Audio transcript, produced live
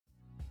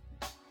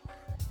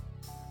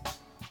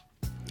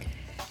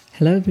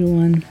Hello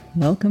everyone,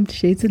 welcome to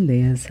Shades and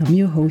Layers. I'm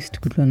your host,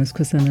 Gudvanus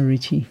Kosana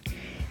Ritchie.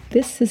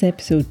 This is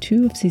episode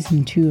 2 of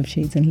season 2 of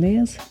Shades and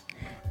Layers,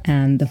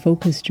 and the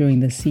focus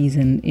during this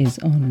season is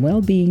on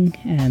well-being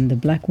and the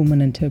Black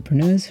women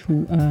entrepreneurs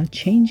who are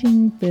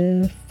changing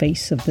the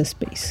face of the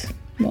space.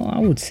 Well, I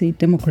would say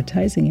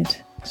democratizing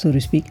it, so to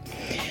speak.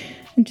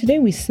 And today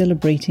we're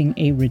celebrating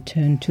a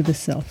return to the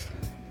self,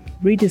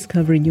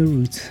 rediscovering your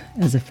roots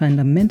as a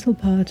fundamental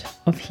part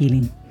of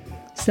healing,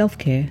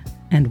 self-care,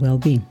 and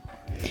well-being.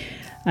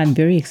 I'm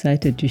very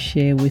excited to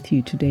share with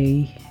you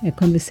today a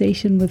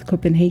conversation with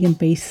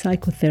Copenhagen-based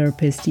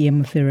psychotherapist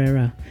Yema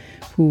Ferreira,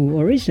 who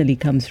originally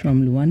comes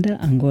from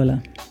Luanda,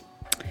 Angola.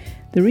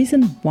 The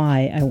reason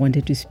why I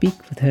wanted to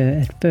speak with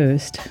her at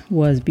first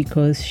was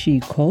because she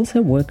calls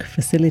her work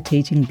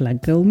facilitating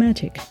Black girl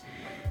magic.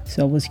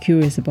 So I was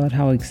curious about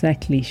how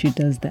exactly she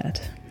does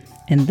that.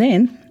 And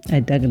then I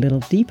dug a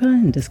little deeper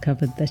and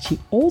discovered that she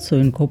also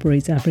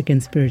incorporates African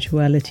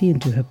spirituality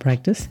into her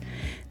practice.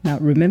 Now,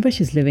 remember,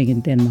 she's living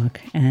in Denmark,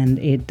 and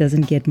it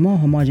doesn't get more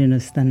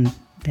homogenous than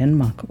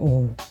Denmark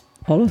or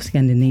all of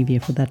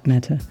Scandinavia for that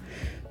matter.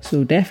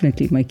 So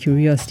definitely my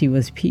curiosity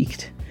was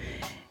piqued.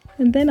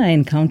 And then I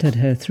encountered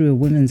her through a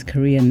women's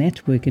career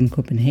network in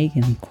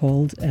Copenhagen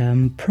called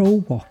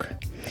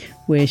ProWalk,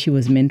 where she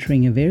was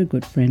mentoring a very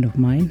good friend of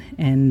mine,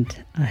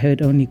 and I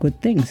heard only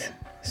good things.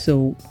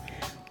 So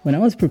when I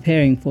was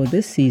preparing for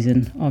this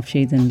season of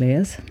Shades and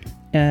Layers,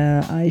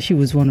 she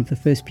was one of the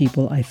first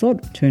people I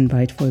thought to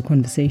invite for a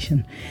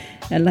conversation.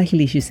 And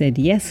luckily she said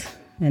yes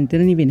and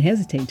didn't even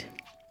hesitate.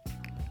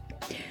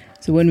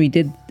 So when we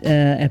did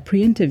a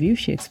pre-interview,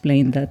 she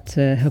explained that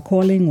her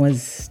calling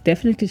was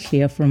definitely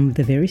clear from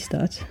the very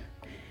start.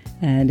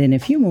 And in a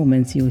few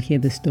moments, you'll hear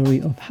the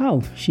story of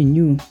how she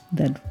knew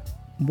that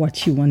what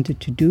she wanted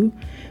to do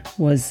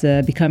was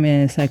become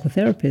a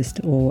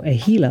psychotherapist or a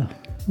healer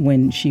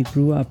when she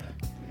grew up.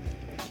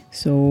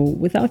 So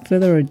without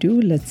further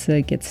ado, let's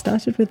get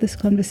started with this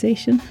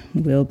conversation.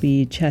 We'll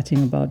be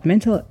chatting about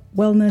mental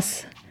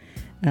wellness,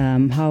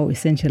 how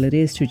essential it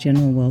is to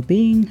general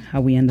well-being, how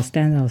we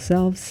understand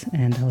ourselves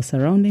and our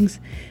surroundings,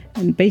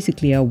 and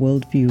basically our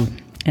worldview,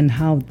 and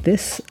how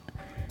this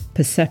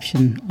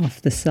perception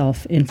of the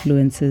self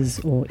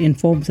influences or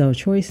informs our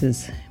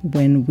choices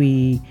when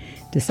we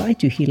decide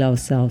to heal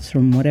ourselves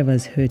from whatever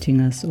is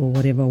hurting us or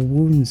whatever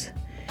wounds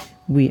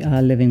we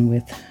are living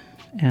with.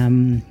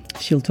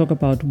 She'll talk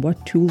about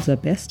what tools are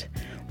best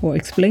or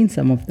explain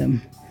some of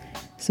them.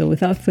 So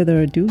without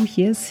further ado,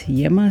 here's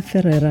Yema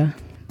Ferreira,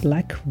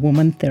 Black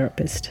woman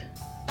therapist.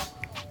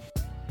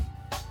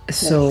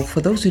 So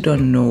for those who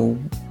don't know,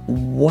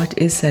 what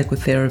is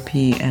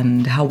psychotherapy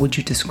and how would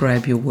you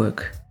describe your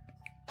work?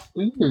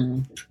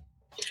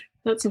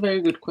 That's a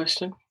very good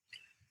question.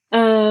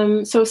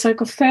 So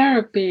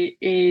psychotherapy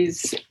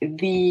is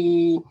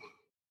the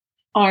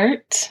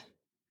art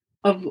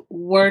of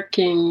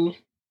working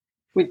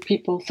with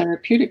people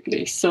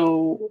therapeutically.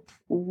 So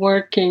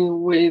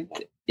working with,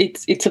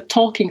 it's a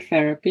talking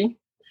therapy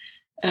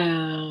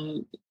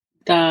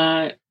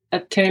that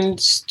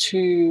attends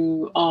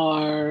to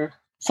our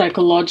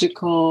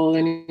psychological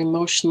and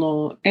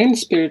emotional and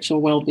spiritual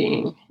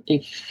well-being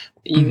if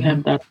you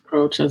have that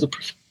approach as a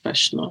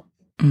professional.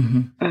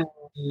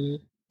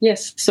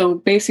 Yes, so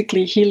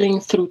basically healing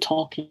through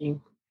talking.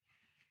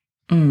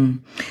 I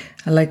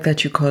like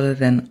that you call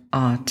it an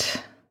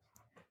art.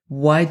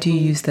 Why do you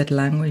use that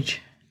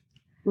language?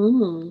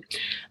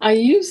 I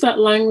use that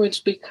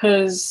language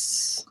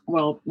because,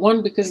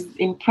 because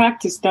in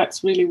practice,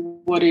 that's really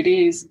what it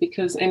is.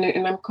 Because,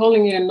 and I'm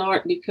calling it an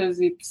art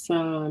because it's,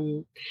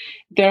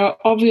 there are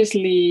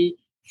obviously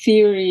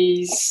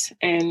theories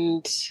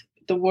and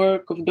the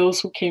work of those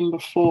who came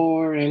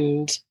before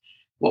and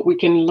what we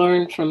can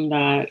learn from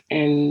that.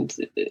 And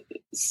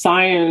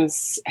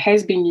science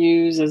has been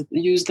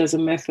used as a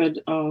method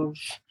of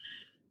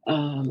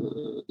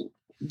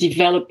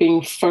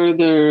developing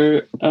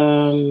further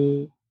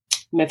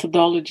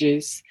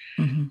methodologies.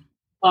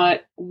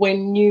 But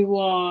when you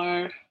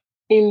are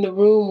in the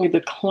room with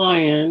a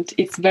client,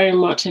 it's very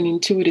much an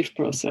intuitive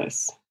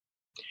process.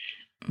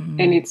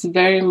 And it's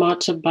very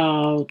much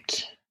about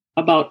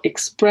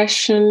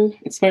expression.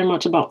 It's very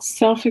much about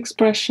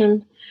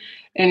self-expression.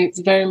 And it's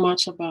very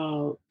much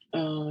about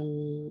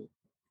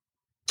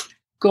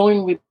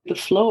going with the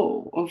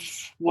flow of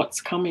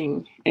what's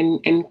coming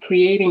and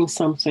creating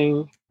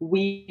something,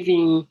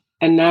 weaving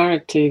a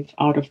narrative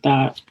out of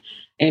that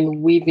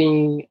and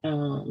weaving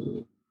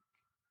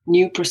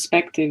new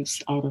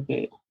perspectives out of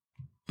it.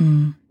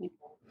 And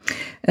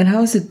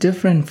how is it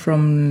different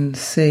from,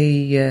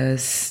 say,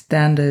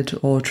 standard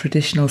or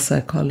traditional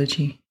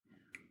psychology?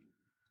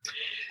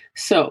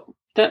 So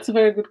that's a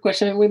very good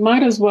question. We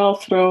might as well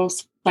throw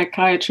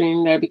psychiatry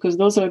in there because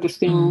those are the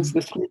things,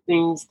 the three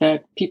things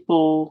that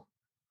people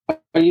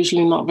are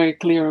usually not very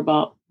clear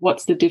about.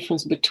 What's the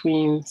difference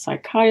between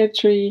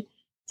psychiatry,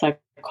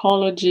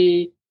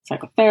 psychology,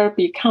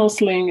 psychotherapy,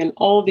 counseling, and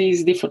all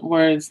these different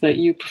words that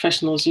you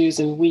professionals use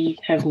and we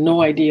have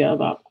no idea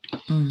about.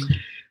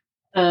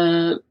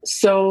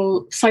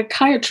 So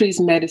psychiatry is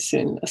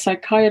medicine. A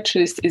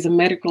psychiatrist is a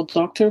medical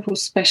doctor who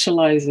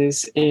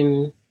specializes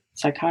in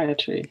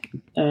psychiatry.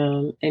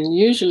 And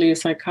usually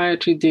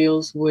psychiatry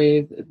deals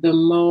with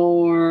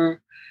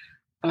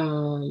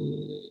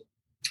um,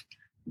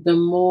 the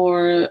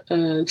more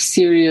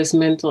serious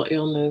mental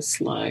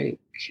illness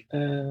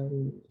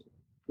um,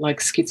 like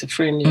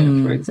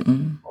schizophrenia, for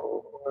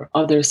example, or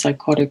other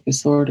psychotic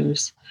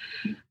disorders.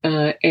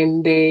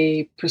 And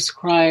they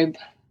prescribe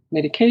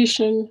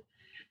medication,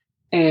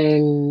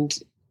 and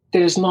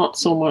there's not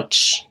so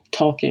much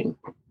talking.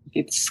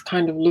 It's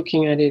kind of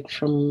looking at it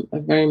from a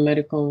very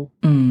medical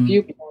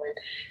viewpoint.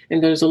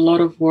 And there's a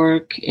lot of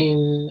work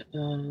in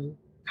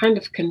kind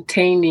of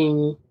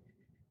containing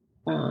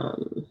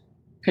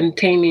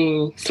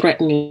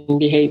threatening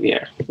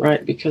behavior,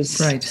 right? Because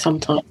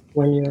sometimes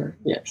when you're,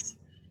 yes.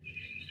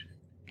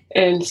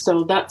 And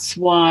so that's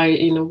why,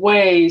 in a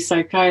way,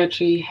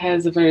 psychiatry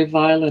has a very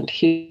violent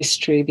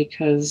history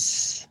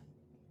because,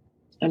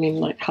 I mean,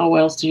 like, how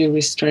else do you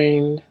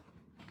restrain?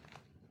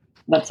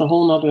 That's a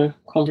whole nother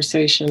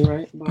conversation,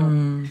 right?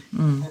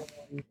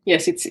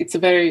 Yes, it's a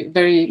very,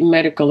 very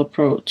medical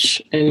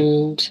approach.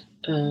 And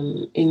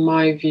in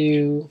my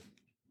view,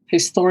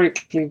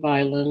 historically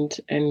violent,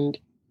 and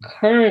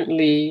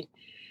currently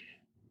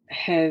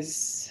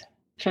has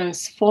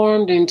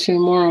transformed into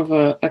more of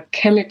a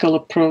chemical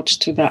approach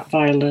to that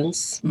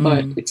violence,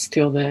 but it's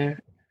still there.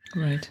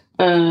 Right.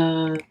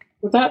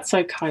 That's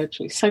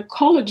psychiatry.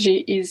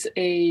 Psychology is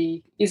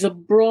a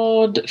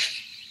broad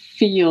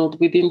field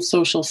within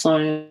social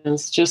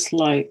science, just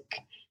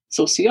like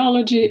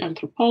sociology,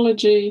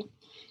 anthropology,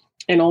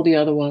 and all the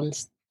other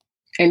ones.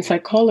 And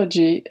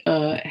psychology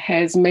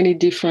has many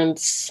different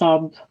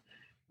sub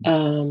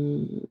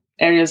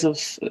areas of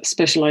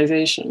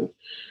specialization.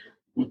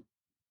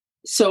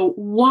 So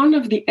one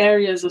of the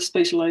areas of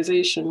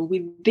specialization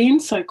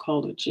within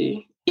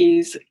psychology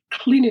is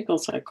clinical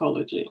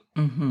psychology.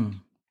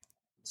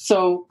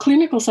 So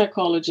clinical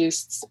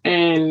psychologists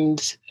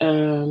and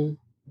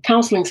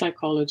counseling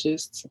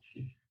psychologists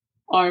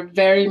are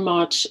very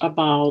much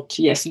about,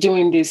 yes,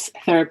 doing this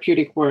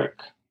therapeutic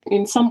work.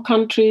 In some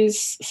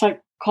countries,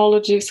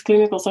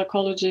 clinical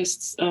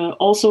psychologists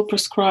also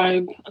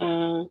prescribe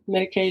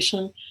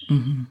medication,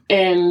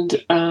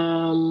 and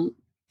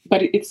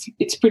but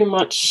it's pretty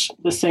much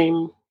the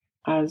same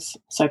as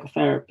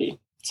psychotherapy.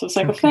 So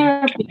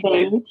psychotherapy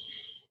then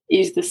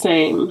is the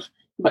same,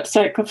 but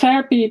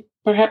psychotherapy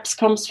perhaps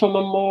comes from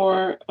a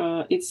more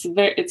it's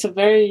a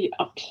very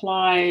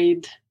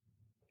applied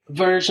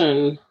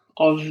version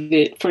of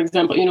it. For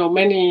example,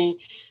 many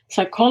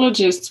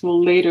psychologists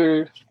will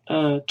later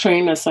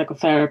train as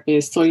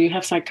psychotherapists, or you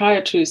have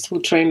psychiatrists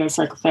who train as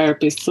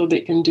psychotherapists, so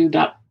they can do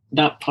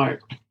that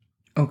part.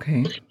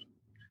 Okay.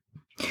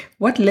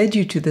 What led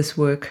you to this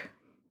work?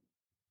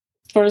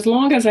 For as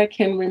long as I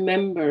can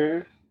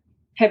remember,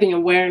 having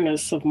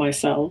awareness of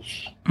myself,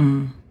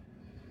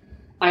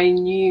 I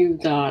knew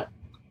that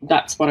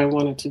that's what I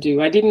wanted to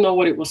do. I didn't know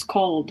what it was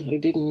called. I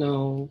didn't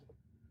know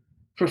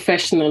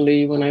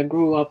professionally when I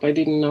grew up. I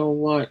didn't know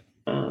what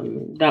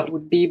that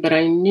would be, but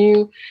I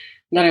knew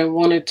that I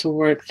wanted to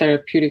work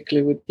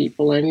therapeutically with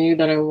people. I knew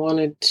that I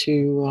wanted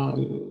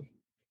to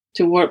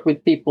work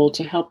with people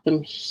to help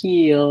them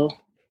heal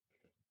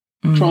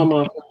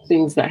trauma,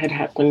 things that had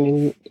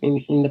happened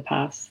in the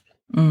past.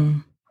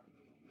 And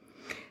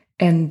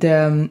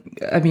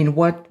I mean,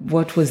 what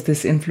was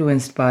this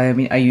influenced by? I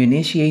mean, are you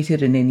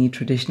initiated in any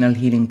traditional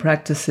healing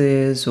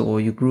practices, or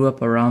you grew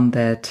up around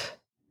that?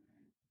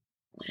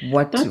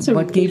 What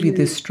gave you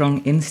this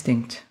strong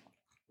instinct?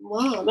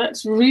 Wow,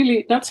 that's a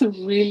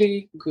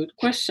really good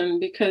question,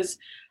 because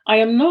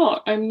I'm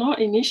not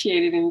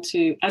initiated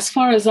into, as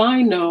far as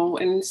I know,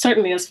 and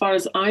certainly as far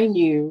as I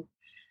knew,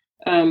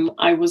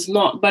 I was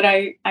not, but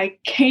I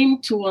came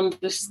to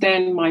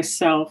understand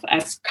myself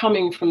as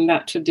coming from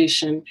that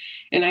tradition.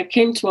 And I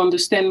came to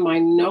understand my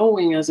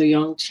knowing as a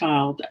young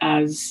child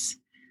as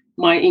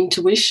my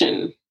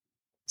intuition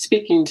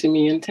speaking to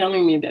me and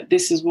telling me that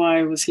this is why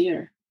I was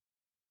here.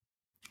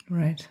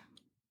 Right.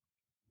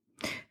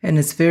 And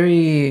it's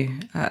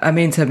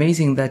it's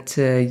amazing that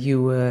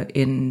you were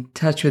in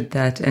touch with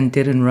that and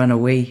didn't run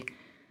away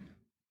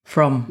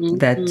from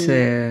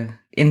that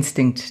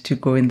instinct to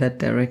go in that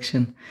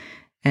direction,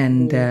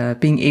 and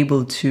being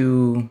able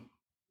to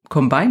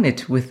combine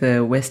it with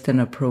a Western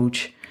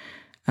approach.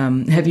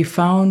 Have you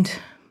found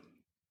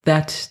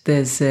that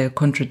there's a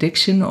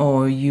contradiction,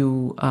 or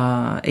you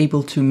are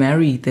able to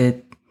marry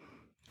the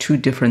two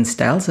different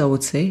styles, I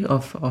would say,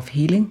 of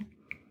healing?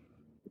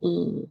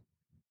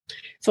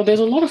 So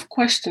there's a lot of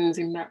questions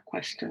in that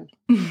question.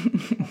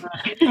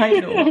 I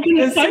know.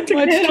 There's so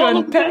much to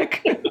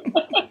unpack.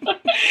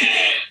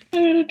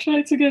 I'm going to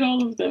try to get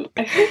all of them.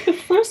 I think the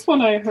first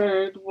one I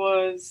heard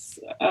was,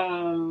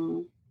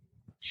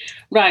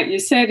 right, you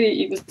said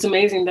it was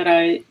amazing that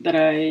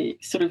I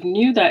sort of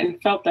knew that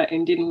and felt that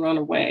and didn't run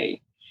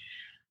away.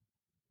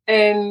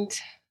 And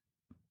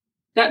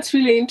that's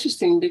really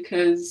interesting,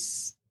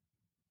 because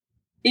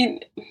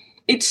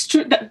it's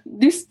true that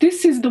this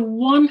is the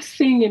one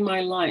thing in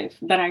my life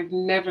that I've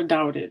never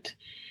doubted.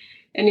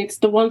 And it's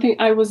the one thing.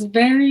 I was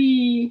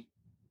very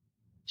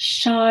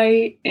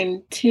shy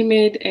and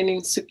timid and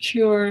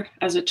insecure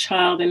as a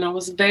child. And I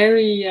was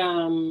very,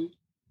 I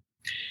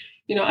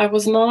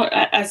was not,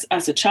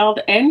 as a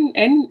child and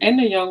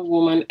a young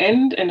woman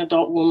and an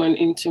adult woman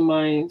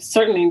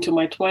certainly into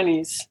my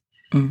 20s.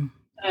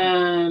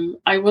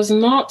 I was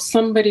not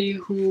somebody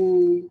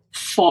who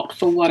fought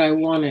for what I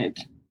wanted.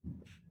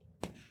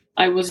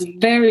 I was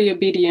very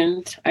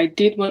obedient. I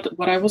did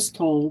what I was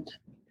told.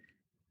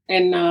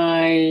 And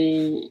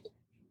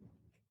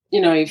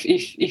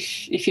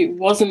if it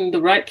wasn't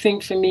the right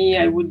thing for me,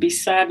 I would be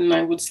sad and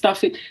I would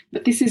stuff it.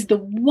 But this is the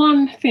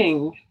one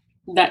thing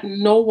that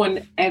no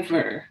one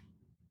ever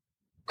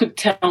could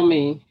tell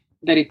me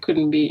that it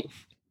couldn't be.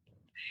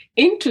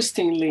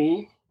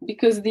 Interestingly,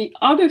 because the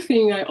other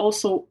thing I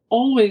also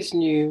always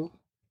knew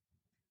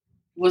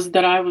was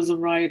that I was a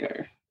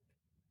writer.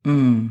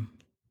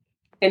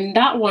 And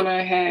that one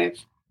I have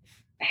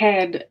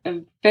had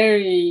a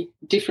very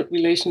different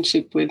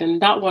relationship with,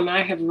 and that one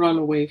I have run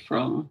away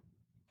from.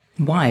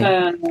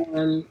 Why?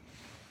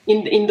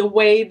 In the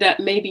way that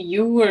maybe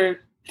you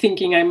were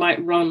thinking I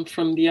might run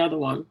from the other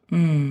one.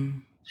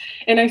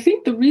 And I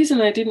think the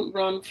reason I didn't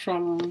run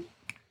from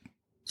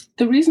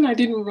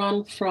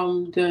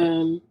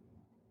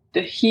the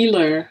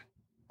healer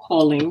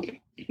calling,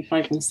 if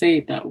I can say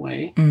it that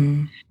way,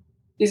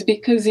 is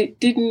because it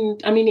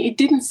didn't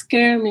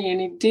scare me,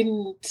 and it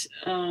didn't,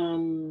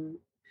 and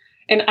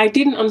I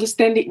didn't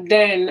understand it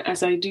then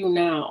as I do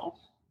now,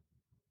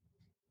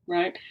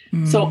 right?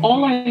 So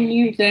all I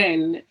knew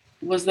then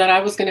was that I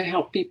was going to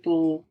help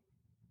people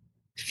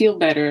feel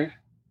better,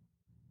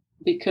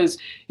 because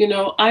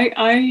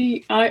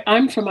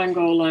I'm from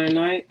Angola,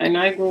 and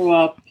I grew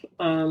up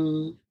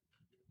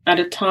at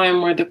a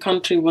time where the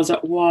country was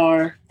at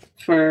war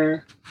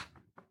for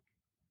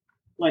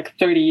like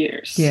 30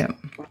 years. Yeah.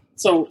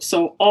 So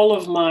all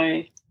of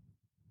my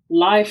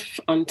life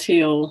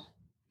until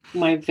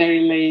my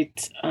very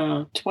late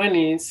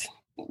 20s,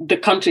 the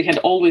country had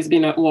always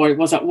been at war. It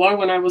was at war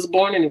when I was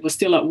born, and it was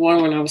still at war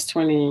when I was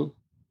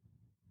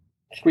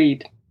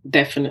 23,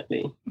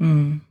 definitely.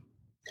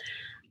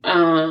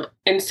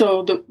 And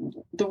so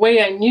the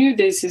way I knew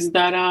this is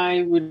that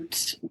I'd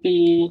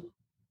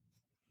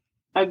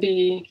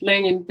be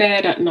laying in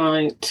bed at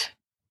night,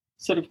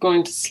 sort of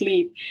going to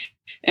sleep,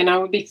 and I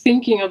would be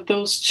thinking of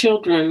those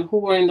children who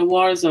were in the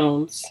war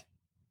zones,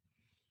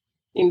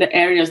 in the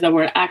areas that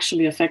were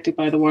actually affected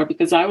by the war,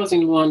 because I was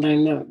in Rwanda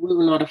and we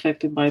were not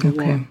affected by the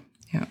war.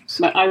 Yeah,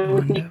 but I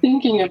would be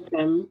thinking of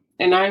them,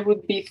 and I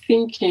would be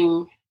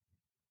thinking,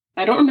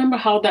 I don't remember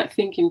how that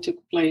thinking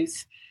took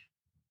place,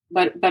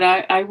 but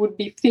I would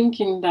be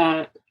thinking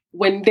that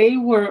when they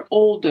were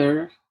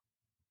older,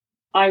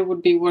 I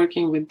would be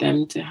working with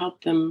them to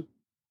help them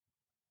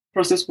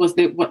process what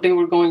they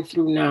were going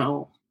through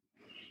now.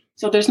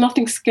 So there's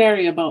nothing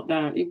scary about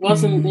that. It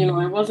wasn't,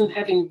 I wasn't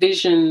having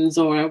visions,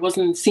 or I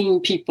wasn't seeing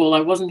people.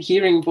 I wasn't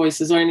hearing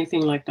voices or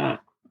anything like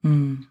that.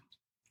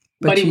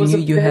 But you knew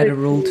you had a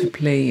role to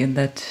play in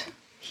that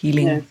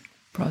healing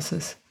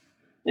process.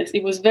 Yes,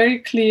 it was very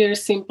clear,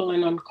 simple,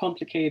 and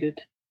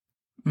uncomplicated.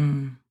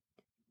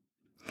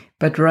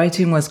 But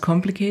writing was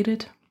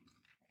complicated?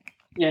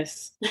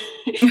 Yes.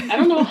 I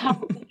don't know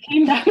how it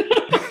came that.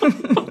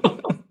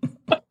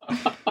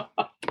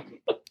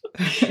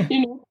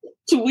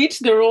 To each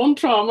their own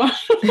trauma.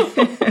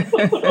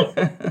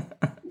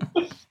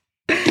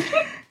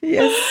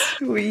 Yes,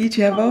 we each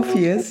have our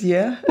fears,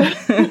 yeah.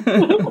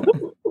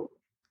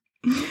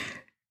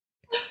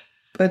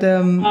 But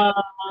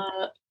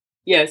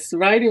yes,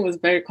 writing was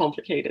very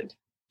complicated.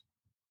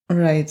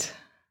 Right.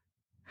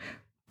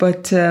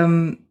 But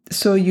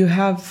so you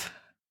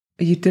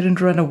didn't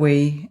run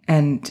away,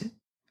 and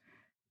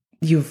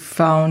you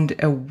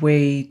found a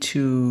way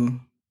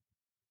to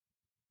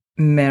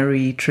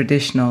marry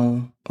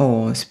traditional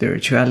or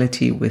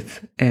spirituality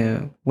with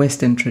a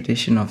Western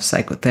tradition of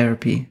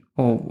psychotherapy.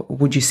 Or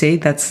would you say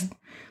that's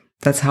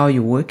how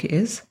your work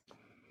is?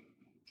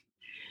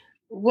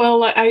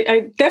 Well,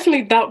 I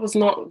definitely, that was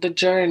not the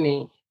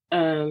journey,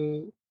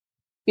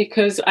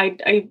 because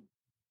I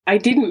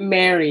didn't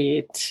marry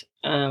it.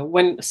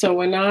 When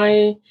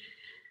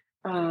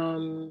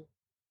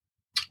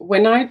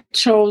I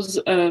chose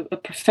a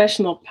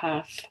professional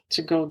path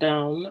to go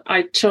down,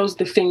 I chose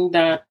the thing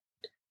that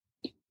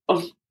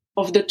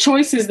of the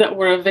choices that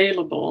were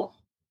available,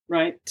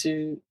 right,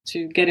 to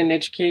get an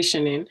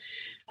education in,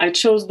 I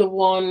chose the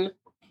one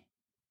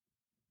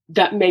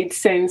that made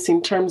sense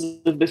in terms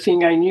of the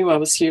thing I knew I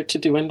was here to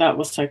do, and that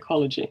was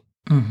psychology.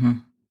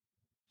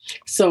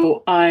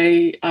 So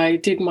I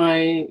did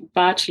my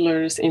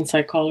bachelor's in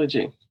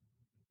psychology.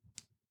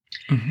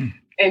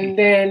 And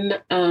then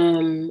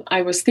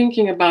I was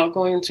thinking about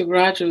going to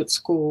graduate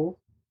school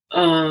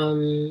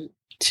to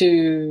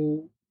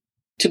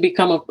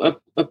become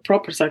a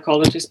proper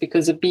psychologist,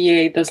 because a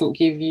BA doesn't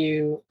give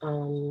you,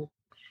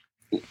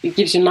 it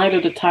gives you neither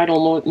the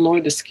title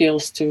nor the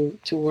skills to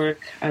work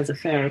as a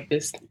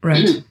therapist.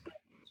 Right.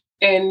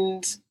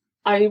 And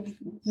I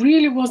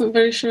really wasn't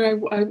very sure.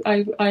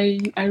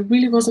 I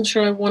really wasn't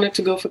sure I wanted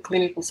to go for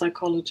clinical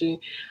psychology.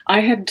 I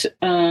had,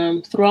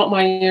 throughout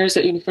my years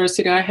at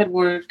university, I had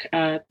worked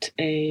at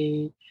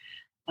a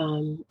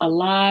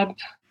lab,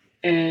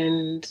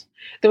 and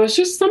there was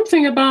just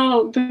something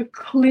about the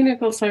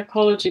clinical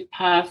psychology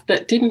path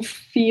that didn't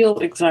feel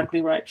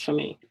exactly right for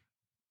me.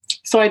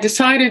 So I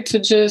decided to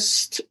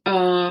just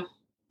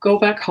go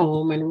back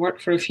home and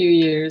work for a few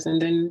years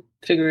and then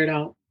figure it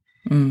out.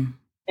 Mm.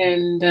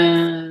 And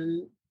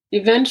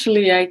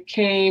eventually I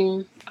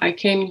came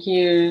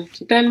here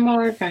to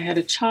Denmark. I had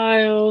a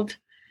child.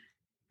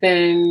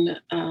 Then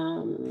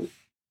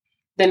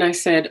I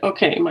said,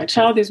 okay, my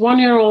child is 1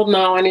 year old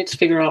now. I need to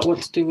figure out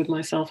what to do with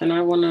myself, and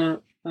I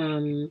want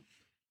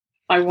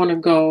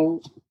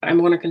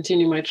to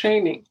continue my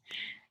training.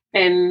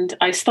 And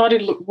I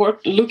started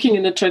looking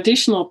in the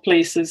traditional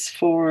places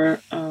for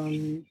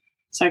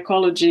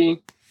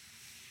psychology,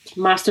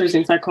 masters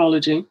in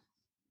psychology.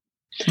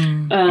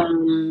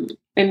 Mm.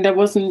 And there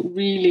wasn't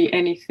really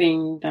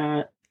anything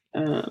that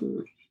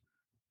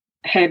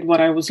had what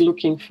I was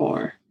looking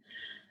for.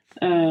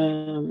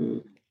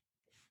 And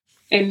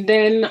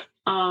then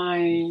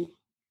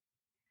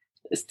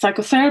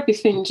psychotherapy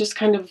thing just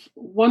kind of,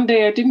 one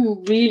day I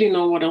didn't really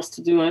know what else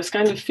to do. I was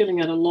kind of feeling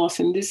at a loss,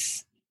 and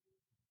this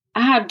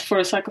ad for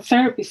a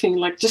psychotherapy thing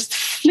like just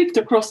flicked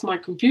across my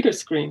computer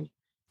screen.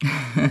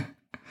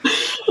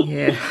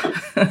 Yeah.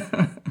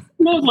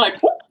 And I was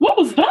like, what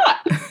was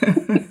that?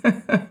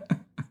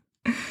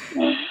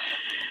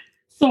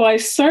 So I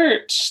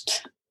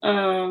searched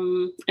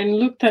and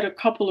looked at a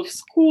couple of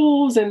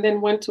schools, and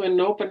then went to an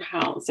open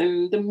house.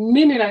 And the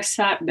minute I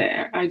sat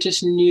there, I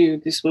just knew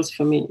this was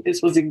for me.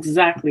 This was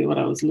exactly what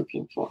I was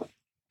looking for.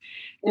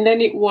 And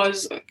then it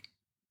was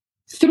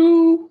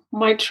through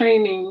my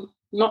training,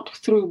 not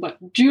through, but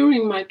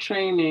during my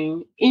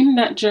training, in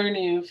that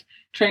journey of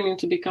training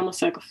to become a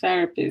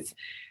psychotherapist,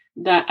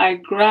 that I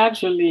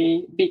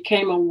gradually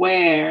became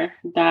aware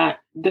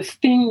that the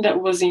thing that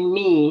was in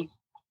me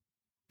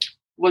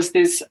was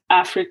this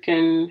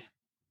African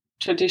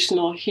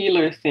traditional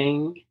healer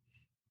thing,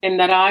 and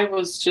that I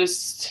was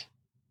just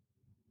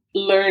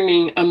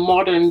learning a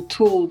modern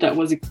tool that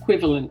was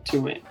equivalent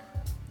to it.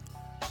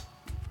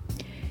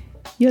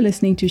 You're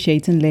listening to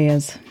Shades and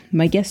Layers.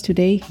 My guest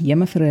today,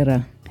 Gemma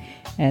Ferreira,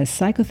 a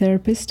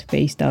psychotherapist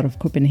based out of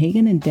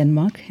Copenhagen in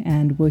Denmark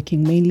and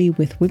working mainly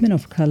with women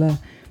of color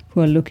who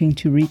are looking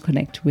to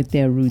reconnect with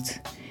their roots.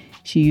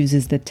 She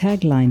uses the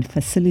tagline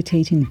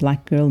Facilitating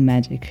Black Girl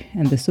Magic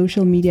and the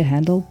social media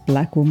handle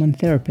Black Woman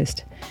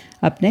Therapist.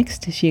 Up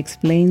next, she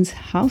explains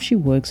how she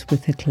works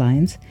with her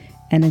clients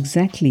and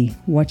exactly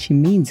what she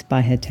means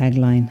by her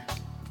tagline.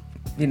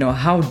 You know,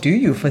 how do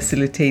you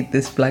facilitate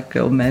this Black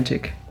Girl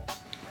Magic?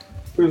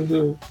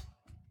 Mm-hmm.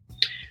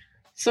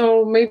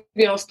 So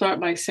maybe I'll start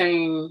by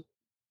saying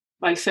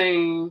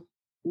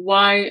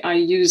why I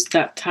use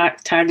that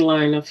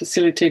tagline of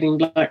facilitating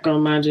Black Girl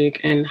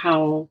Magic, and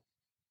how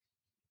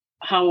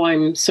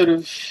I'm sort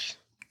of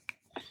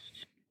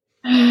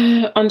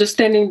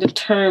understanding the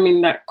term in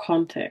that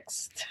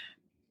context.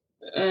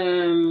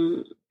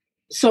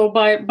 So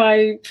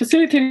by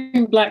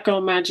facilitating Black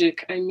Girl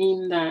Magic, I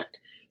mean that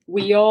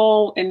we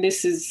all, and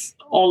this is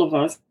all of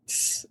us,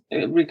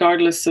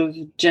 regardless of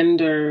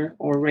gender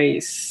or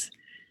race,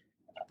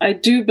 I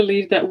do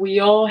believe that we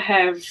all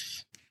have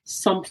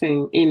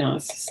something in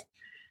us.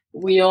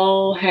 We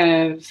all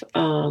have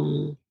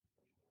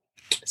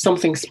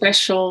something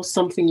special,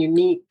 something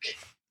unique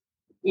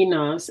in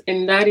us.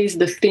 And that is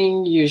the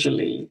thing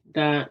usually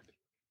that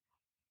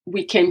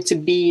we came to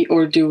be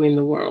or do in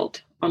the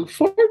world.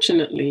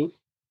 Unfortunately,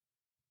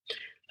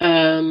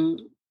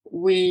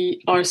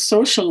 we are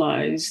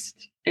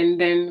socialized and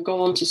then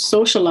go on to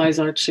socialize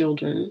our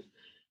children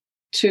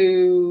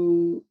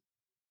to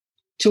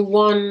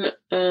one,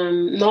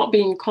 not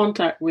be in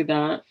contact with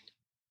that,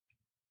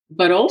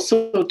 but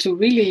also to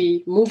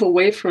really move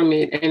away from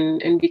it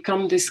and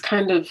become this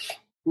kind of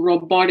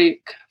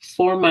robotic,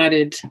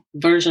 formatted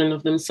version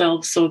of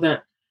themselves, so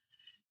that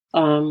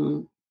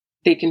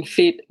we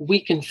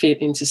can fit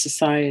into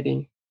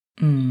society.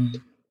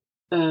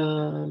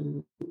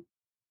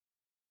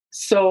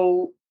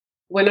 So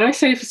when I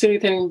say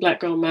facilitating Black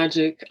Girl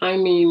Magic, I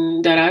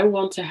mean that I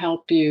want to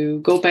help you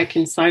go back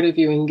inside of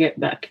you and get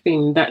that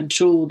thing, that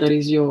jewel that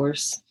is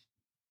yours.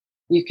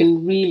 You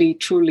can really,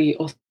 truly,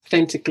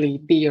 authentically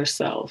be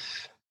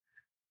yourself,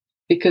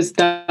 because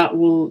that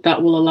will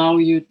allow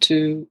you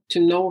to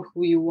know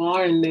who you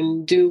are and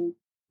then do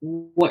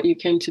what you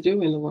came to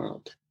do in the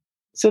world.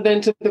 So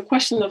then to the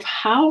question of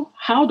how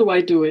do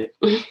I do it?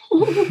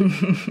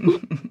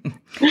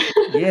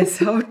 Yes,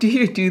 how do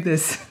you do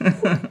this?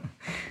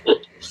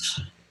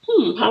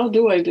 How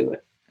do I do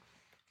it?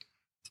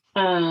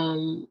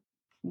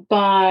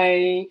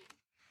 By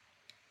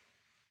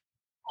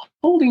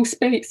holding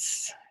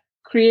space,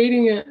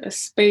 creating a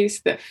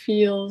space that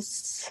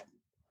feels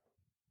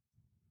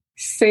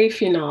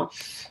safe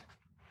enough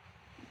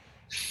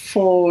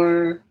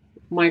for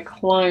my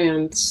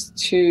clients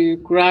to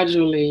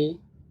gradually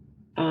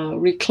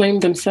reclaim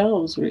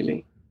themselves,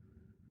 really.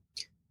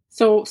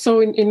 So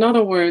in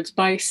other words,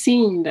 by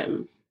seeing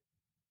them,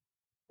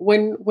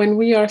 when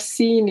we are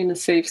seen in a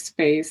safe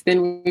space,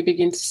 then we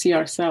begin to see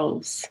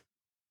ourselves.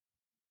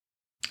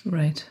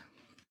 Right.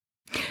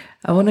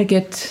 I want to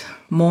get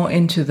more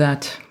into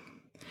that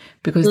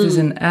because there's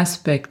an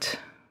aspect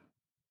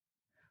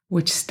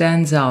which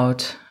stands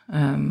out.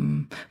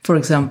 For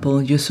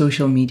example, your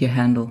social media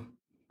handle,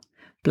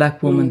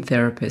 Black Woman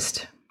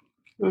Therapist.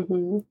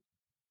 Mm-hmm.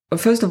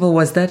 First of all,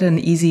 was that an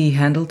easy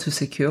handle to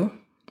secure?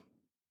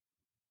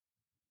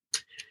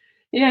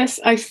 Yes,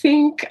 I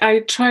think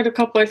I tried a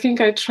couple. I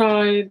think I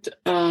tried,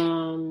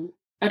 I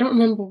don't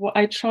remember what,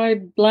 I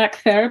tried Black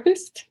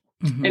Therapist,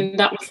 and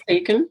that was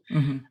taken.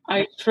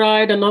 I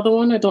tried another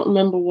one, I don't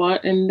remember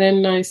what, and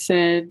then I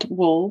said,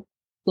 well,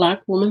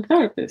 Black Woman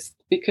Therapist,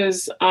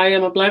 because I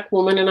am a Black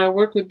woman and I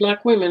work with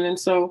Black women. And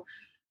so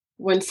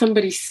when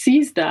somebody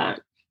sees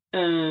that,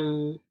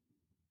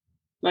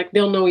 like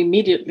they'll know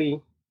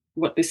immediately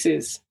what this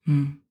is.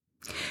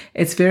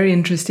 It's very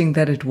interesting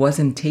that it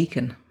wasn't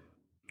taken.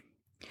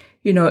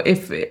 You know,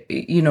 if,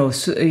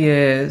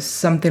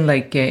 something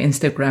like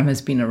Instagram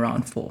has been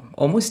around for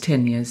almost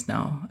 10 years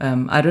now.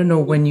 I don't know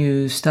when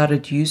you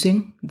started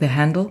using the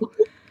handle,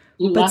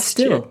 but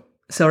still. Year.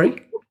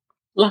 Sorry?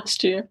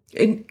 Last year.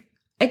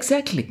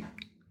 Exactly.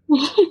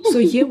 So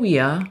here we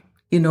are,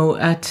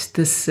 at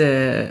this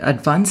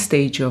advanced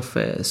stage of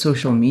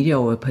social media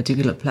or a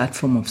particular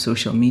platform of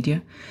social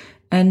media.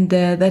 And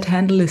that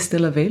handle is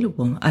still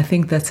available. I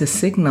think that's a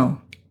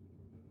signal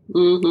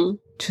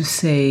to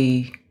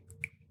say,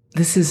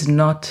 this is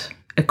not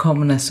a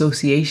common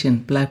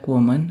association, Black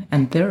woman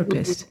and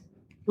therapist.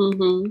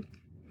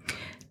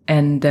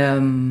 And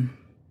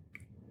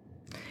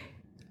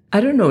I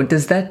don't know,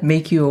 does that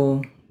make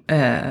your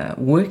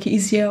work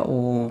easier?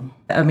 Or,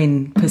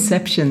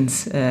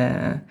 perceptions,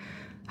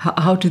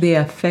 how do they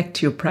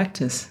affect your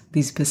practice,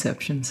 these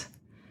perceptions?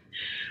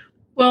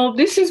 Well,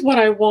 this is what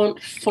I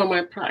want for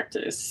my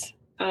practice.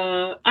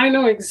 I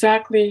know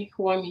exactly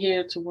who I'm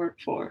here to work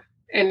for.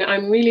 And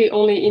I'm really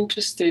only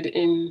interested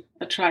in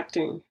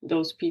attracting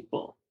those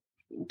people.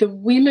 The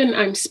women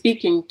I'm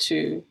speaking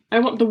to, I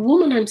want the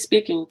woman I'm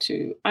speaking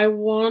to, I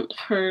want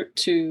her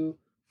to,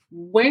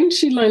 when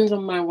she lands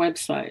on my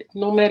website,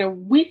 no matter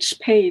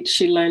which page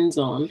she lands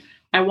on,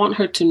 I want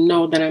her to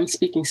know that I'm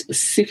speaking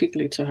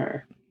specifically to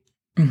her.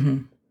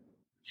 And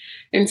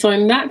so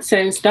in that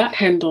sense, that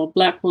handle,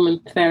 Black Woman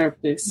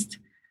Therapist,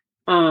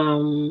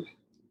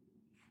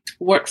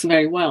 works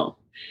very well,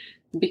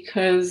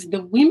 because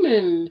the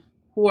women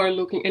who are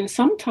looking, and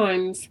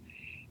sometimes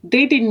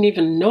they didn't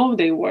even know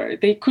they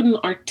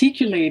couldn't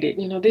articulate it.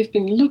 They've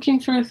been looking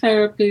for a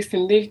therapist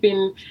and they've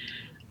been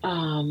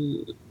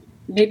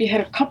maybe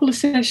had a couple of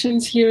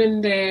sessions here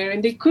and there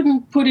and they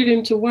couldn't put it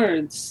into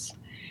words.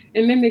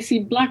 And then they see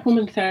Black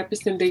Woman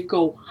Therapist and they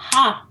go,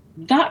 ha,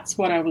 that's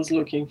what I was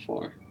looking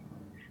for.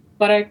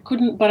 But I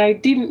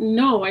didn't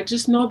know. I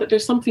just know that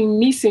there's something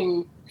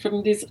missing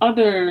from these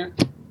other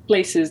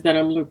places that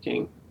I'm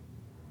looking.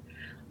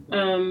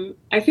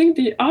 I think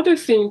the other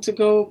thing, to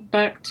go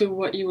back to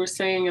what you were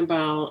saying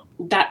about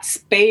that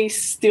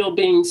space still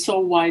being so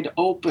wide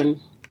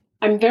open,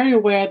 I'm very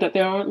aware that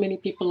there aren't many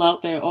people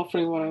out there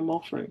offering what I'm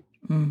offering.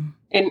 And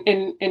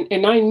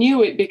I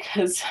knew it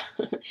because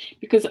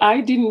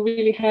I didn't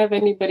really have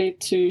anybody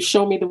to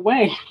show me the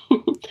way.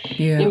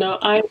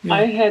 I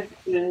had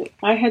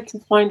to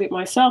find it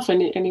myself,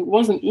 and it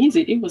wasn't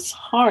easy. It was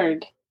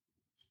hard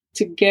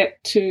to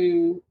get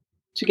to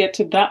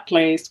that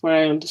place where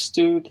I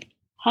understood,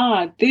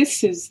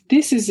 this is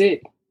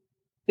it.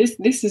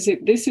 This is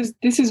it.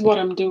 This is what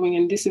I'm doing,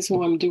 and this is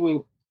who I'm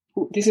doing.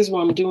 This is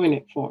what I'm doing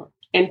it for.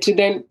 And to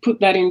then put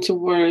that into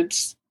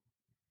words,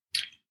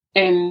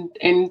 and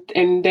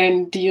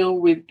then deal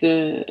with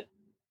the,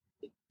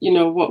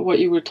 what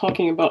you were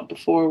talking about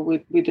before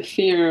with the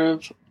fear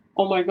of,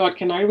 oh my God,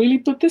 can I really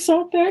put this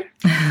out there?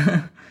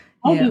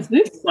 How does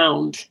this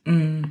sound?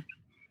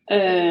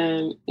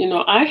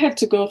 I had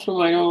to go through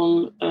my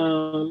own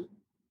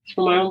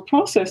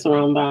process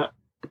around that,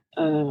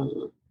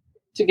 to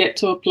get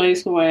to a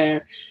place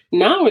where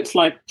now it's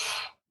like,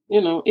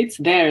 it's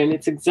there and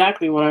it's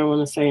exactly what I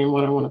want to say and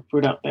what I want to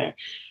put out there.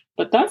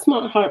 But that's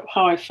not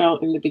how I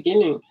felt in the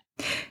beginning.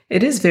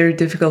 It is very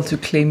difficult to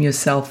claim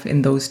yourself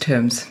in those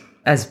terms.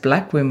 As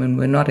Black women,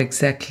 we're not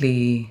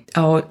exactly,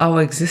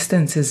 our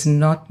existence is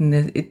not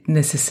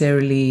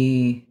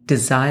necessarily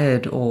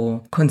desired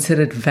or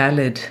considered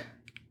valid.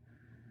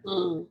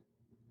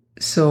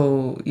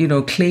 So,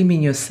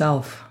 claiming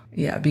yourself,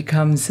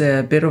 becomes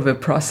a bit of a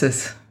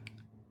process.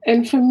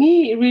 And for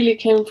me, it really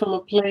came from a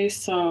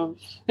place of,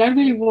 I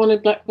really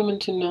wanted Black women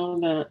to know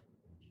that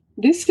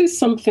this is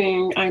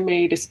something I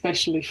made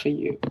especially for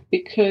you,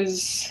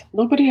 because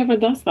nobody ever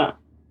does that,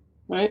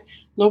 right?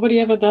 Nobody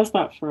ever does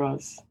that for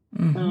us.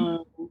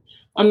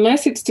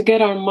 Unless it's to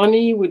get our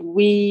money with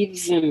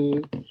weaves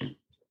and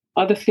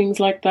other things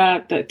like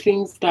that,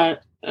 things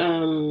that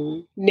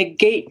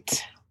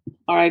negate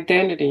our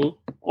identity,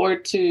 or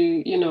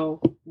to,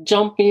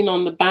 jump in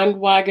on the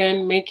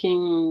bandwagon,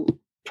 making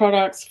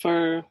products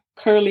for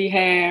curly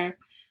hair.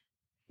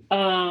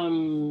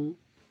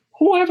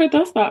 Whoever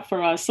does that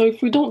for us. So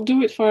if we don't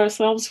do it for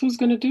ourselves, who's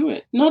going to do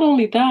it? Not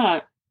only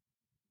that,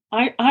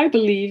 I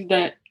believe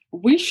that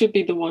we should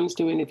be the ones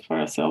doing it for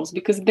ourselves,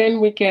 because then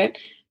we get,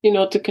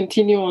 to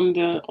continue on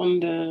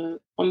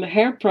the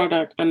hair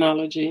product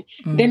analogy,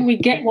 then we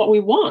get what we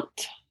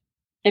want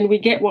and we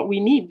get what we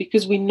need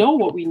because we know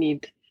what we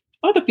need.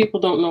 Other people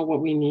don't know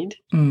what we need.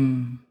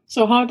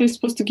 So how are they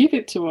supposed to give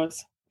it to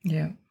us?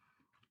 Yeah.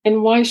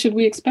 And why should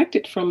we expect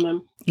it from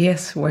them?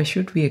 Yes, why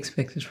should we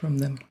expect it from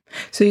them?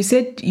 So you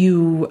said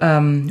you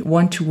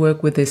want to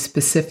work with a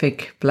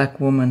specific Black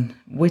woman.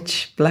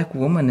 Which Black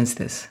woman is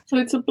this? So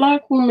it's a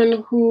Black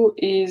woman who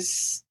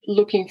is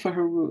looking for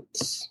her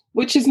roots,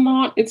 which is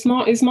not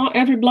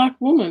every Black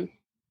woman,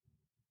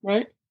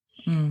 right?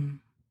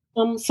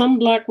 Some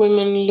Black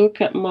women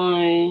look at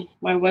my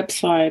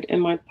website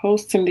and my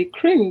posts and they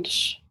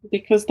cringe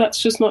because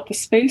that's just not the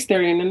space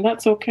they're in, and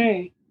that's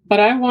okay. But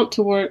I want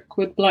to work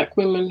with Black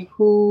women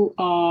who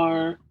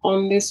are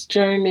on this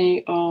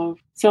journey of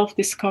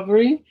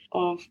self-discovery,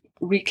 of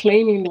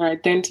reclaiming their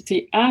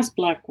identity as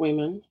Black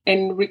women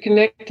and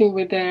reconnecting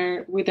with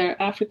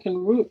their African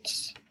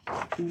roots,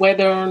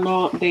 whether or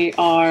not they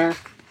were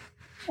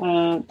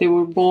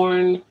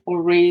born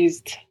or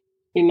raised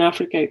in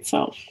Africa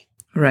itself.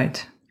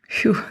 Right.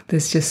 Phew,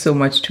 there's just so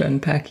much to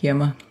unpack,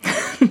 Yema.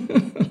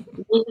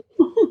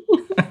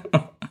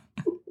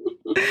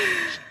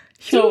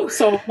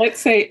 So let's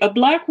say a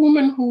Black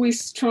woman who is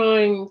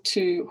struggling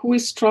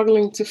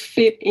to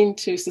fit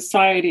into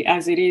society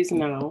as it is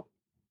now,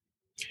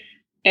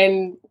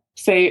 and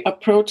say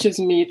approaches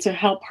me to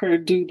help her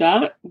do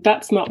that,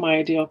 that's not my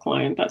ideal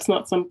client. That's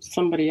not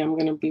somebody I'm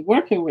going to be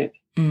working with.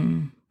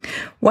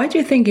 Why do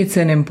you think it's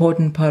an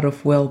important part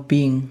of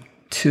well-being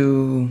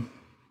to,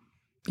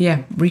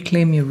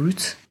 reclaim your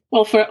roots?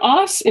 Well, for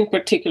us in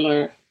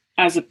particular,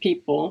 as a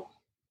people,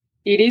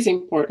 it is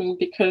important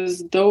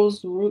because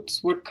those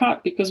roots were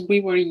cut, because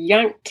we were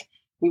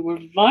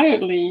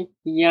violently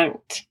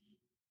yanked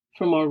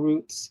from our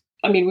roots.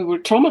 I mean, we were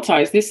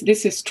traumatized. This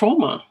is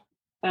trauma.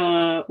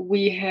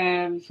 We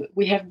have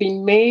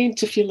been made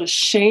to feel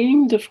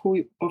ashamed of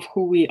who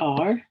we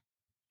are.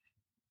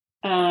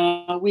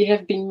 We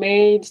have been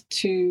made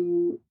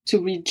to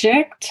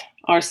reject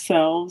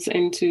ourselves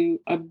and to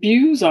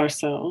abuse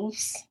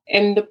ourselves.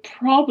 And the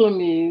problem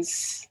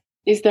is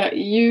that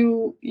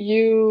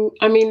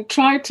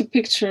try to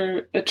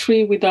picture a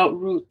tree without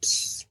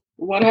roots.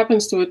 What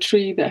happens to a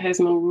tree that has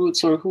no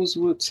roots, or whose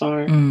roots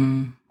are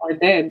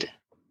dead,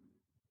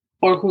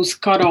 or who's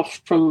cut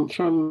off from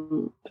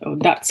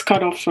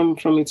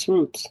its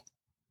roots?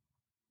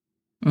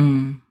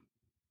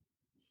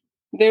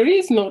 There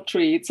is no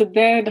tree. It's a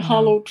dead,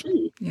 hollow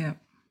tree. Yeah,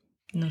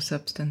 no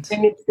substance.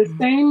 And it's the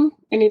same.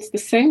 And it's the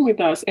same with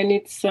us. And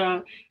it's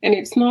not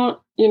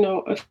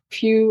a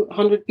few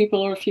hundred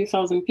people or a few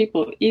thousand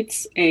people.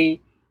 It's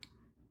a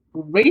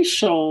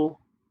racial,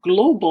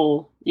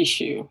 global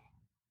issue.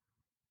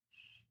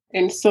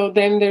 And so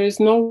then there is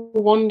no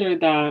wonder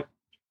that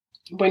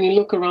when you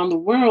look around the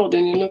world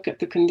and you look at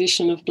the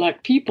condition of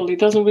Black people, it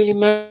doesn't really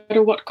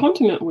matter what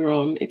continent we're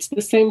on. It's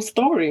the same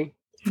story.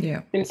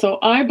 Yeah. And so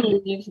I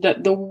believe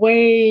that the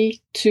way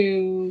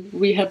to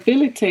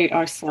rehabilitate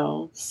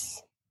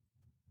ourselves,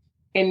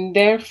 and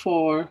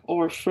therefore,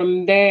 or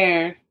from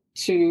there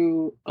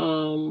to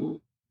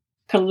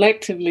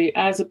collectively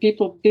as a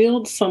people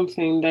build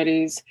something that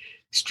is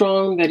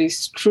strong, that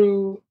is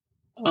true,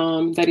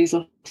 that is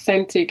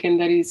authentic, and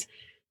that is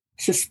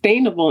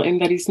sustainable, and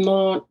that is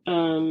not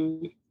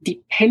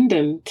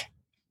dependent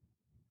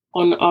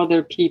on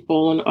other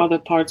people, on other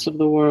parts of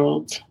the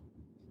world.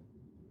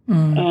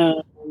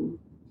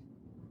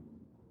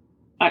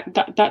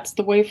 That's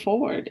the way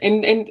forward.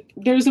 And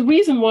there's a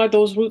reason why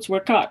those roots were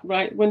cut,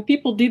 right? When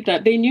people did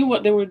that, they knew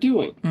what they were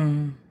doing.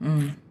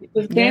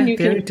 Because then you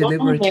very can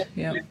deliberate.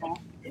 People.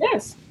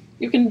 Yes,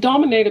 you can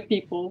dominate a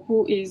people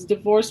who is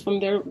divorced from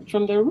their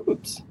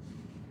roots.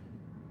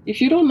 If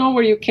you don't know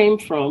where you came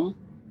from,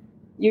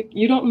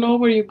 you don't know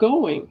where you're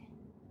going.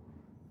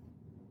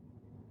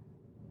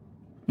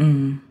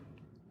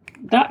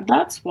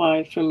 That's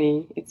why, for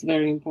me, it's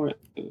very important.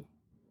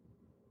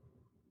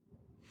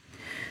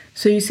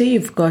 So you say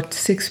you've got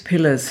 6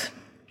 pillars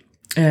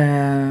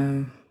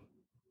in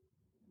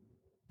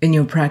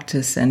your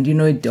practice, and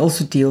it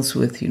also deals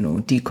with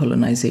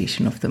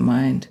decolonization of the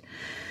mind,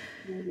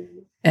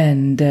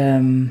 and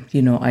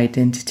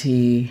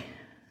identity.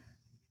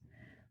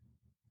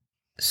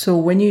 So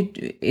when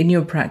in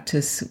your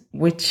practice,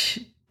 which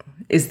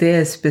is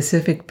there a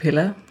specific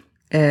pillar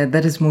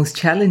that is most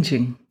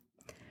challenging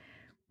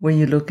when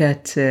you look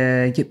at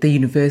the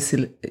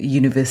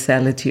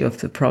universality of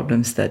the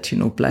problems that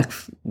Black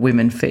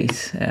women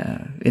face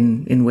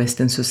in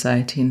Western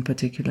society in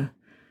particular?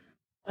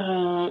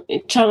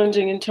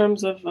 Challenging in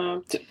terms of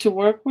to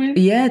work with?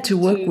 Yeah, to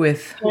work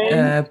with,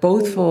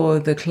 both for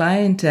the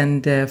client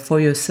and for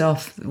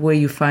yourself, where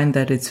you find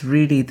that it's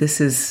really, this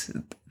is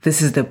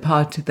the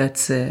part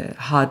that's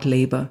hard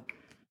labor.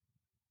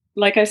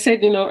 like I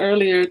said,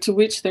 earlier, to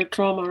which their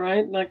trauma,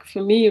 right? Like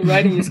for me,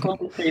 writing is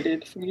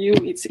complicated. For you,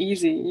 it's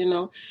easy,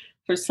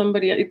 For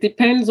somebody, it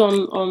depends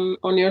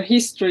on your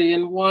history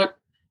and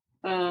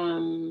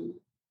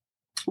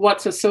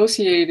what's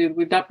associated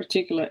with that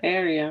particular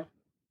area.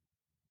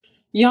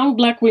 Young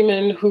Black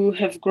women who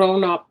have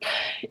grown up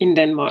in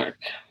Denmark.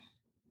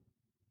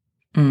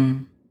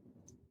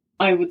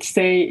 I would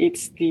say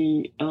it's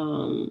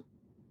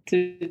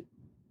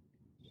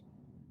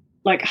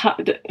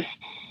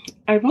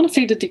I want to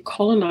say the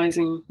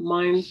decolonizing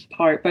mind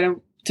part, but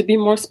to be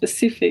more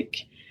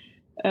specific,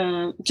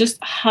 just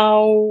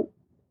how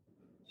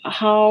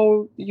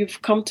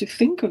you've come to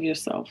think of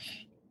yourself,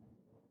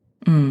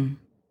 and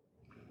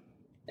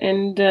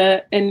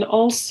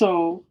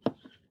also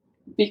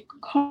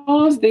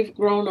because they've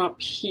grown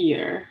up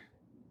here,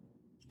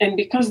 and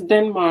because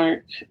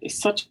Denmark is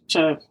such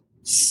a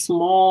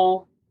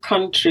small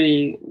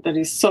country that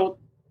is so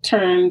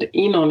turned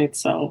in on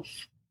itself,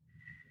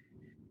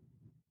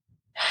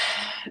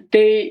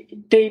 they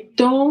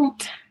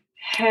don't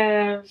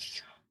have,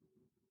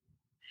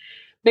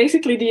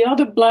 basically, the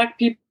other Black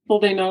people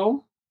they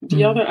know,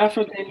 the other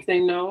Africans they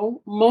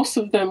know, most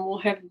of them will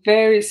have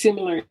very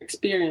similar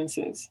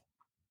experiences.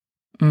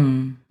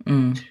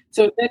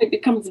 So then it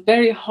becomes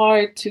very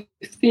hard to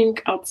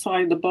think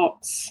outside the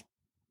box,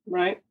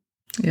 right?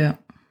 Yeah.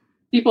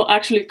 People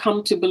actually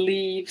come to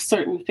believe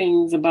certain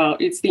things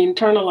about, it's the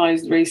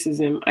internalized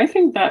racism. I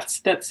think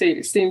that's it.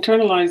 It's the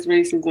internalized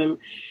racism.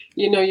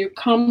 You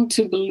come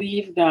to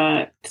believe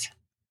that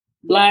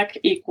Black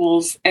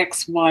equals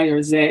X, Y,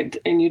 or Z,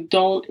 and you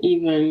don't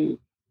even,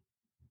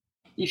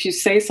 if you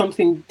say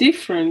something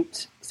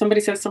different,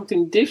 somebody says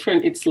something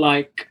different, it's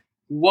like,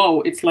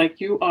 whoa, it's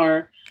like you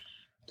are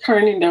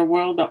turning their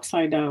world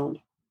upside down.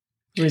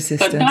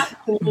 Resistance.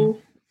 But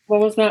what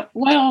was that?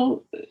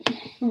 Well,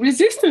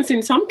 resistance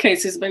in some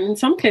cases, but in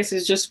some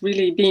cases just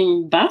really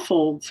being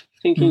baffled,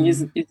 thinking,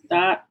 is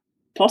that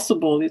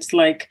possible? It's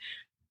like,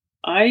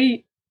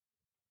 I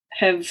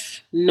have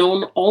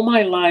known all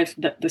my life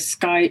that the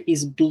sky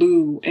is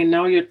blue, and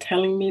now you're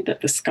telling me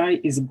that the sky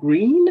is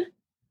green?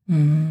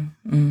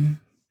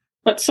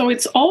 But so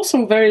it's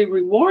also very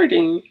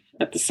rewarding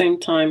at the same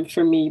time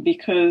for me,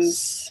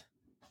 because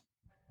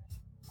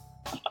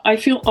I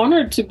feel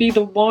honored to be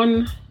the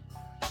one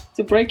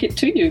to break it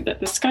to you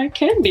that the sky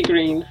can be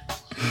green.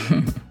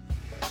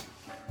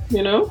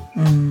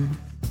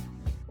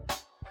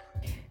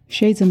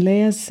 Shades and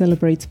Layers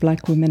celebrates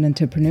Black women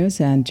entrepreneurs,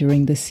 and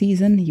during the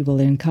season you will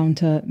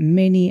encounter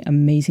many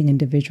amazing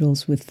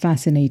individuals with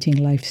fascinating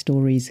life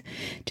stories.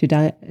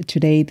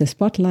 Today the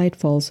spotlight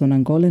falls on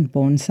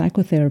Angolan-born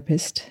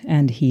psychotherapist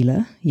and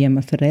healer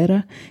Yema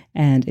Ferreira,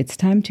 and it's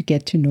time to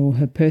get to know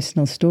her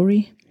personal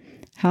story.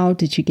 How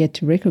did she get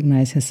to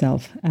recognize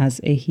herself as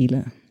a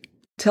healer?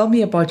 Tell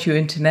me about your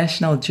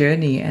international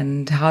journey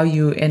and how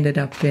you ended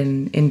up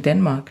in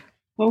Denmark.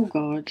 Oh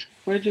God,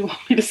 where do you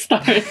want me to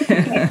start?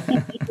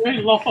 That's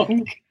very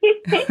long.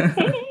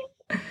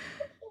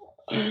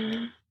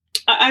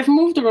 I've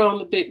moved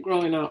around a bit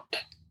growing up.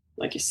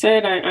 Like you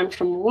said, I'm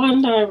from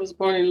Rwanda. I was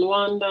born in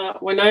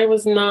Luanda. When I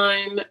was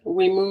 9,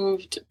 we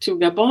moved to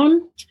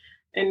Gabon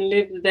and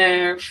lived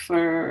there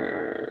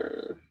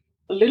for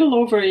a little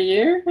over a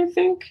year, I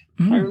think,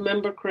 if I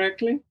remember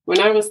correctly. When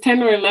I was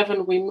 10 or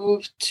 11, we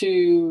moved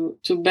to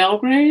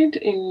Belgrade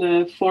in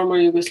the former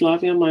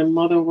Yugoslavia. My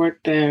mother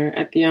worked there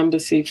at the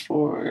embassy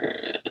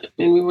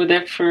and we were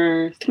there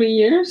for 3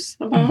 years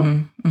about.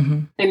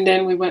 And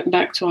then we went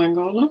back to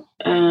Angola.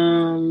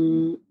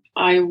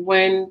 I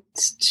went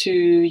to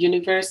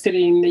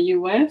university in the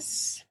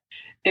US.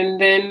 And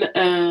then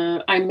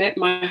I met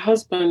my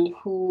husband,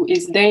 who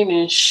is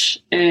Danish,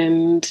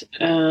 and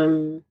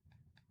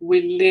we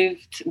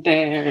lived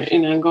there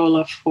in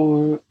Angola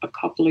for a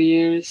couple of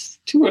years,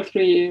 2 or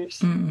 3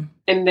 years, and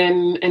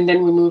then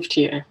we moved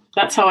here.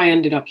 That's how I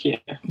ended up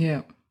here.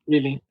 Yeah,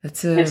 really.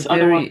 That's a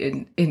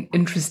very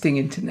interesting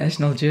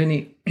international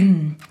journey.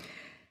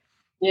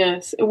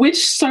 Yes,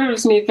 which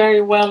serves me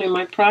very well in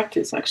my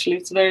practice. Actually,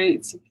 it's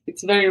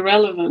very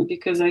relevant,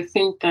 because I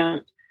think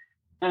that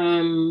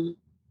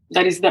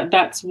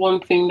that's one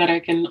thing that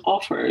I can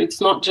offer. It's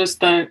not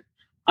just that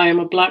I am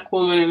a Black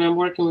woman and I'm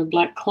working with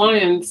Black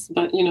clients,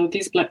 but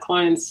these Black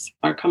clients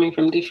are coming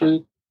from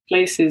different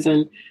places,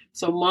 and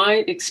so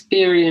my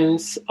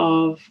experience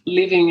of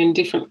living in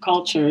different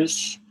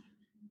cultures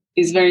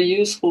is very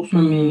useful for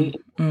me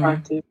in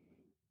practice.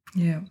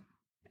 Yeah.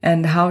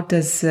 And how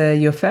does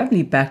your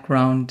family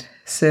background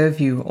serve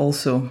you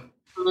also?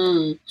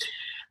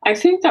 I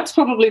think that's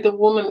probably the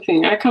woman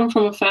thing. I come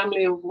from a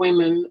family of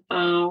women.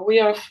 We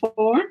are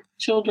 4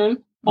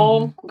 children,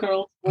 all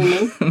girls,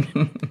 women.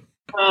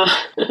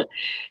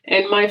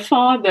 And my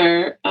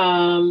father,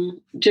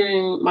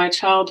 during my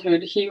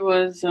childhood, he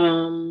was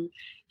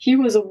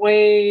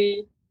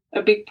away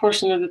a big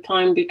portion of the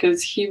time,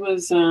 because he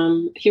was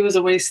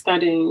away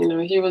studying.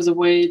 He was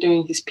away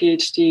doing his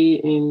PhD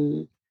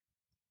in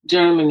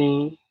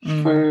Germany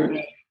for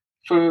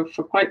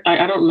quite,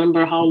 I don't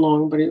remember how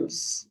long, but it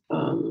was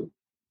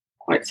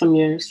quite some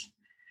years.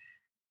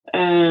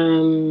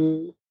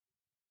 And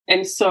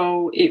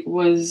so it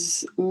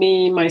was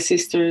me, my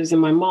sisters,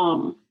 and my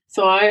mom.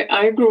 So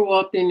I grew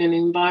up in an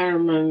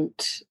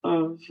environment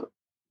of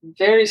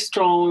very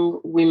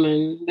strong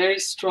women, very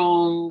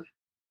strong,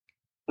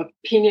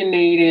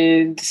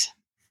 opinionated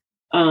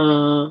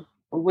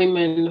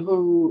women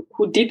who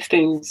did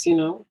things,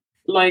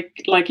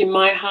 like in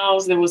my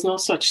house, there was no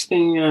such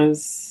thing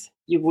as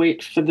you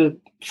wait for the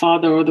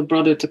father or the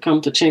brother to come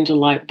to change a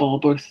light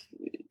bulb, or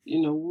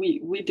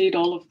we did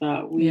all of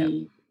that.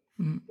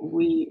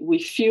 We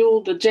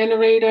fueled the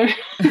generator.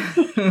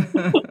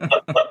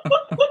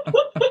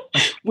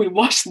 We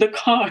washed the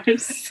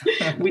cars.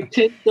 We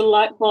changed the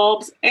light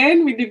bulbs,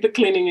 and we did the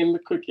cleaning and the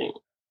cooking,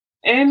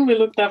 and we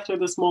looked after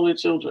the smaller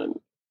children.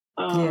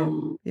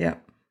 Yeah.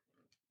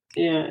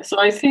 So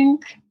I suppose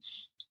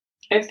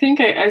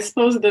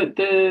that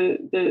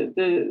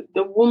the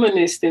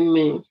womanist in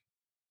me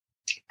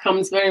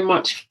comes very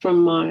much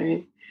from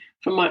my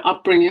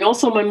upbringing.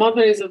 Also, my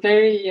mother is a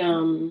very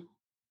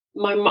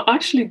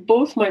actually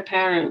both my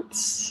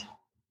parents,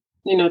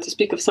 to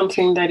speak of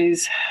something that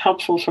is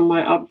helpful from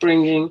my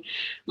upbringing,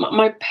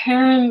 my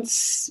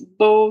parents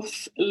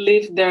both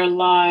lived their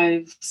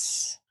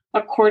lives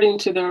according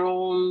to their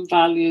own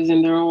values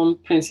and their own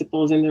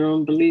principles and their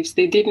own beliefs.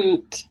 They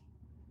didn't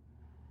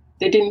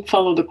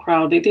follow the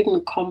crowd. They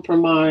didn't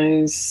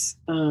compromise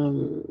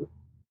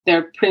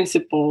their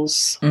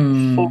principles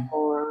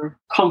for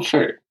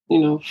comfort,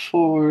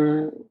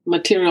 for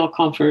material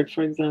comfort,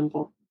 for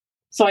example.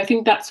 So I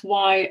think that's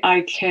why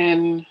I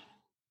can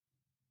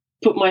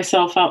put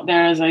myself out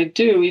there as I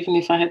do, even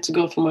if I had to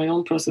go through my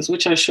own process,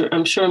 which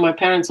I'm sure my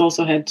parents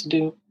also had to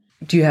do.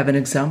 Do you have an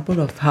example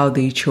of how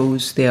they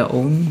chose their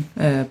own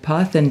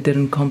path and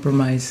didn't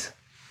compromise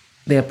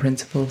their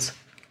principles?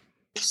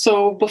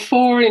 So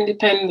before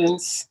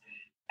independence,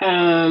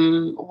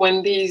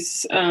 when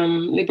these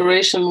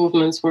liberation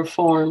movements were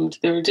formed,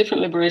 there were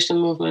different liberation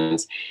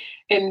movements,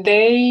 and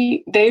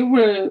they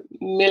were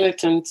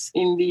militants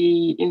in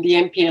the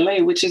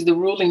MPLA, which is the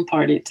ruling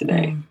party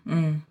today.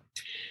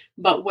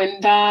 But when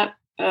that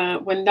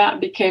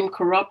became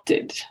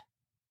corrupted,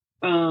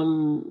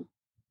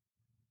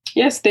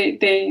 yes,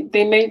 they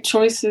made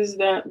choices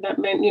that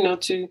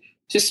meant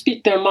to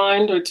speak their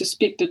mind or to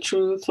speak the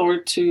truth or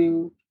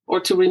to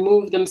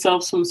remove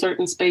themselves from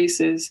certain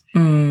spaces.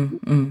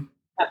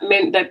 That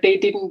meant that they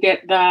didn't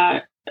get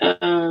that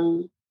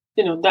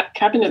that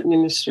cabinet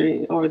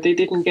ministry, or they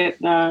didn't get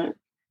that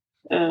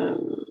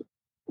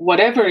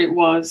whatever it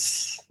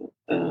was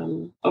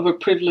of a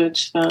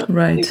privilege that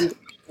right.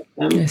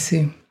 I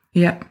see.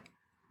 Yeah.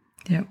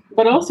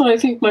 But also, I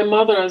think my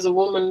mother, as a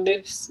woman,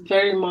 lives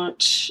very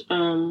much.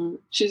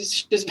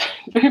 She's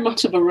very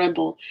much of a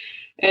rebel,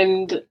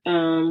 and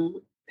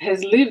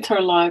has lived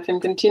her life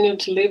and continued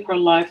to live her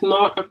life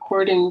not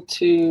according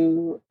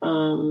to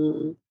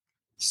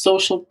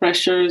social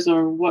pressures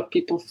or what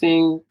people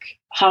think,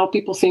 how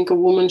people think a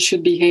woman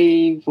should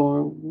behave,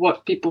 or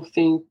what people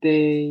think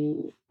they.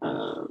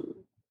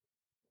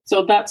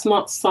 So that's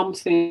not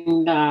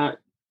something that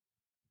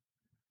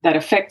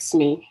affects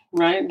me,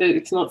 right? That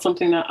it's not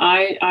something that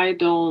I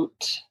don't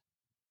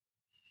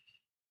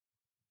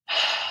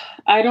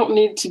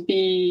need to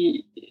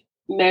be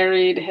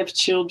married, have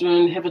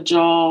children, have a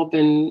job,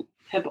 and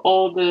have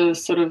all the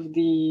sort of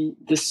the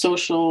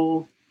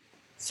social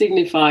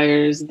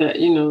signifiers that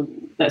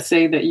that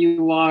say that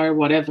you are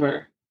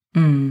whatever,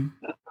 and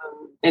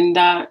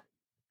that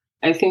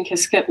I think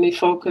has kept me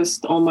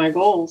focused on my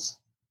goals.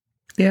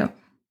 Yeah.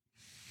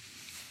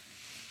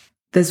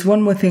 There's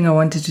one more thing I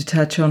wanted to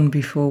touch on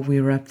before we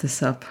wrap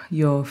this up: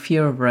 your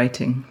fear of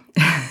writing.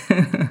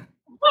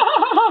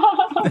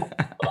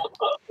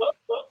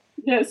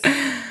 Yes.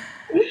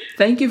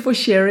 Thank you for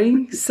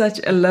sharing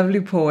such a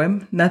lovely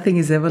poem. Nothing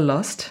is ever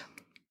lost.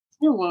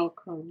 You're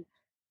welcome.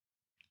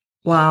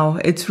 Wow,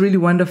 it's really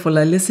wonderful.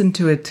 I listened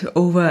to it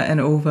over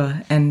and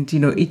over, and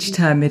each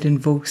time it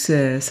invokes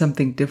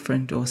something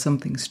different or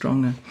something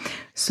stronger.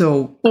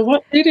 So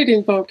what did it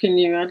invoke in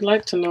you? I'd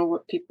like to know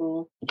what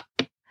people.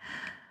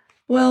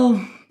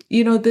 Well,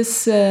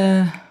 this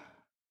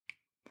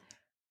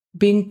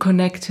being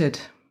connected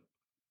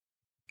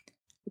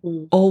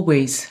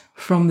always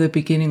from the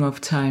beginning of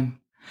time,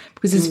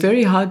 because it's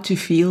very hard to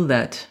feel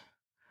that.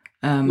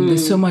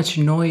 There's so much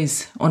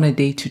noise on a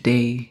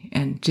day-to-day,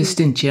 and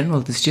just in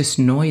general, there's just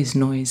noise.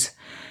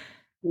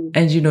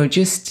 And,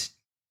 just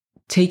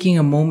taking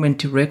a moment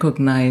to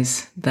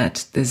recognize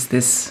that there's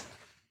this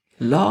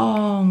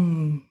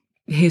long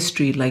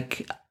history,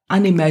 like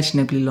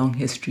unimaginably long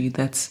history,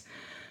 that's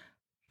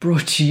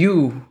brought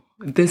you,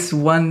 this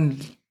one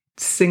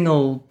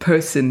single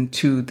person,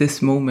 to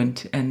this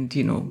moment. And,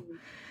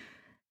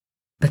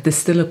 but there's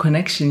still a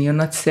connection. You're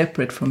not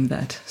separate from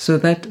that. So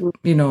that,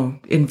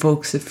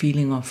 invokes a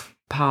feeling of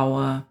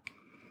power.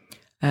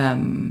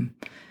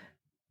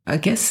 I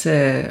guess,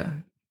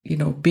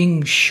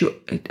 being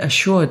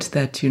assured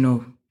that,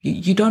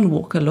 you don't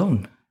walk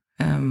alone.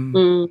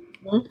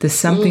 There's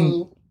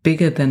something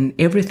bigger than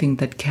everything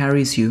that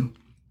carries you.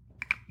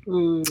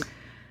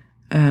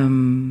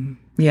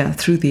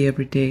 through the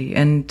everyday,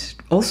 and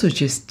also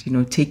just,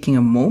 taking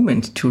a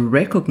moment to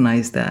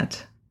recognize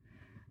that.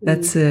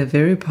 That's a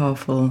very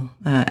powerful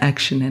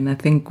action. And I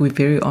think we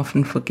very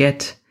often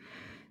forget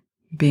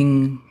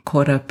being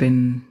caught up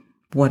in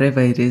whatever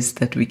it is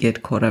that we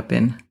get caught up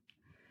in.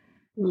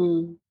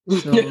 So,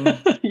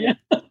 yeah.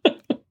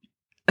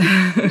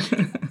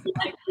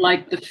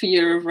 like the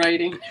fear of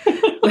writing.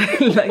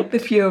 Like the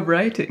fear of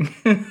writing.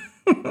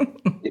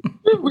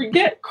 We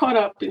get caught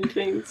up in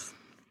things.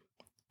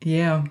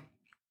 Yeah.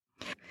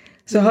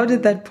 So how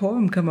did that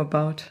poem come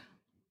about?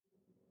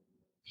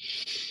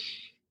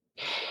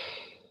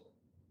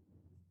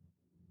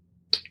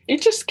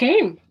 It just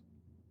came,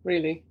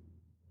 really.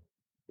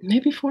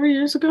 Maybe 4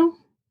 years ago.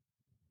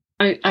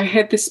 I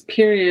had this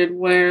period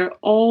where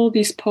all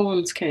these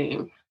poems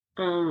came,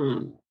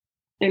 and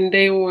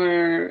they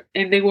were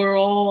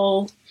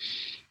all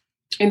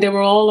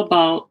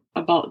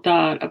about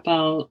that,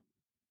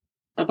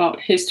 about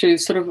history,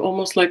 sort of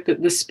almost like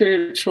the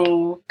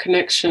spiritual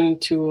connection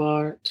to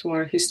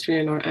our history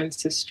and our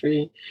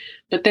ancestry,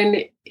 but then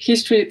the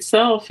history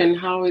itself and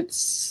how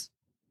it's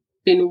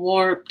been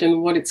warped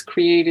and what it's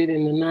created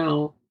in the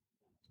now.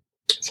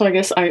 So I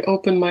guess I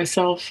opened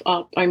myself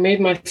up. I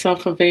made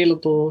myself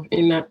available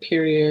in that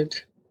period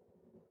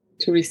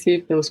to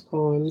receive those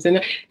poems. And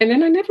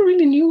then I never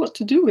really knew what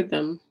to do with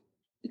them,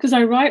 because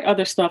I write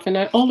other stuff and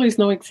I always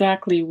know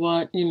exactly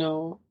what,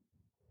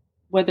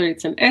 whether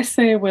it's an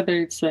essay, whether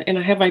it's and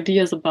I have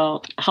ideas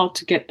about how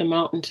to get them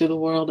out into the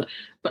world.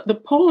 But the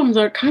poems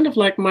are kind of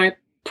like my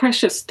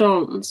precious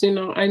stones.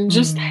 I'm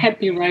just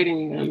happy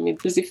writing them.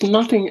 It's as if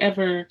nothing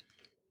ever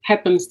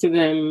happens to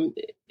them.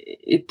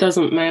 It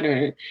doesn't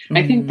matter.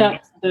 I think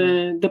that's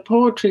the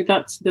poetry.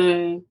 That's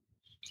the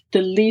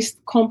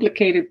least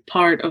complicated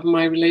part of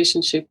my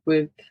relationship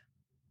with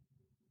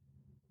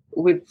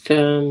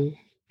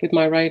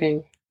my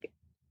writing.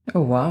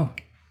 Oh, wow.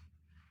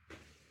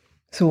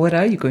 So what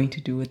are you going to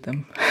do with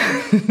them?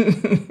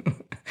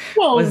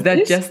 Well, was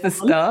that just the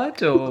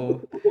start,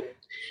 or?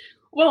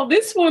 Well,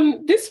 this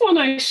one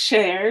I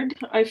shared.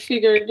 I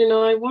figured,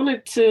 I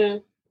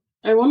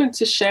wanted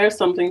to share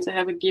something, to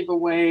have a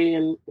giveaway,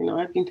 and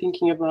I've been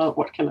thinking about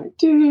what can I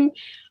do.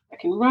 I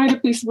can write a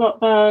piece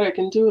about that. I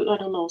can do, I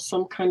don't know,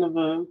 some kind of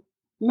a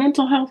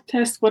mental health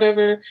test,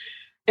 whatever.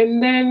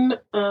 And then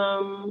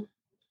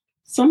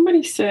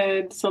somebody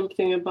said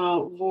something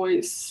about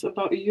voice,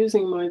 about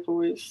using my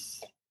voice.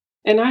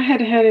 And I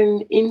had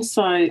an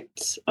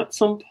insight at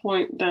some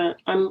point that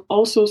I'm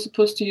also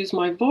supposed to use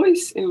my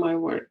voice in my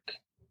work.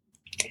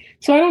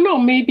 So I don't know,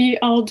 maybe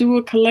I'll do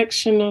a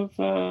collection of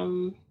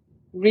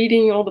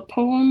reading all the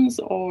poems,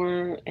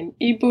 or an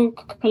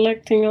ebook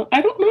collecting.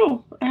 I don't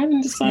know. I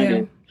haven't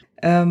decided.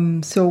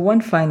 Yeah. So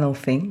one final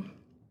thing.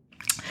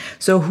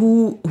 So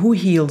who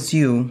heals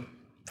you?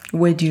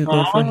 Where do you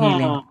go for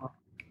healing?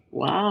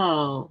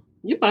 Wow.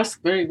 You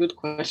ask very good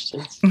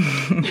questions.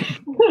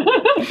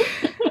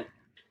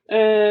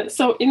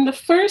 So in the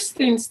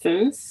first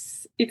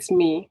instance, it's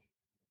me,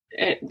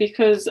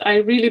 because I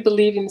really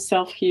believe in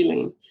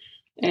self-healing,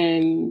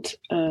 and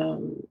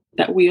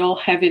that we all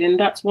have it. And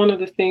that's one of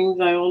the things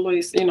I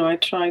always, I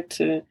try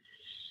to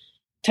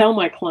tell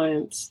my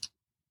clients,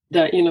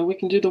 that, we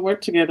can do the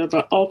work together,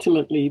 but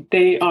ultimately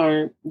they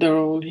are their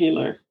own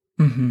healer.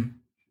 Mm-hmm.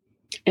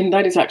 And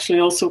that is actually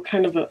also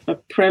kind of a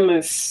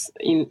premise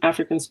in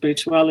African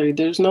spirituality.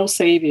 There's no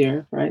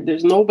savior, right?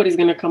 There's nobody's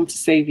going to come to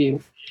save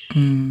you.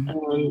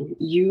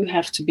 You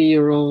have to be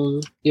your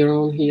own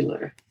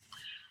healer.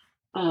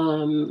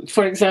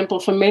 For example,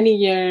 for many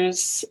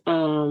years,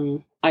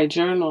 I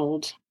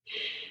journaled.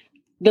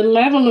 The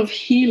level of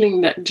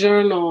healing that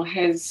journal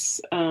has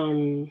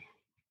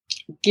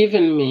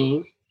given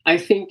me, I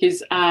think,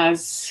 is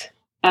as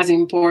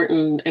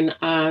important and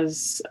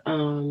as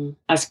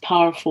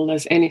powerful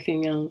as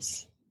anything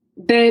else.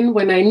 Then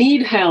when I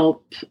need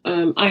help,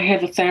 I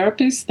have a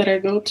therapist that I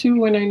go to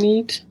when I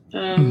need.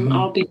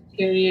 I'll be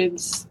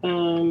periods,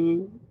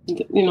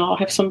 I'll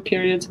have some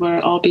periods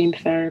where I'll be in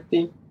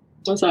therapy.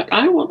 I was like,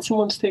 I want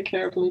someone to take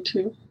care of me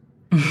too.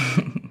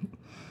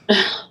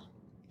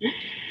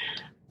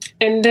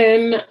 And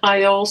then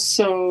I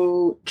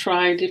also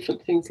try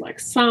different things like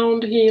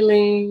sound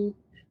healing.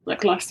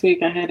 Like last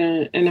week, I had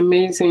an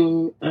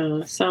amazing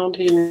sound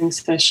healing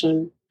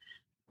session,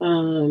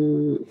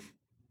 going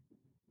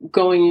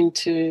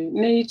into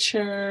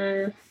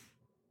nature.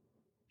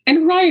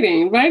 And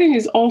writing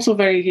is also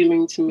very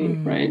healing to me,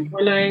 right?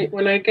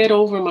 When I get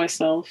over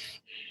myself,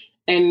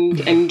 and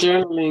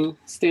journaling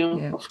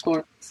still, of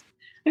course.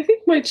 I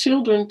think my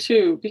children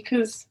too,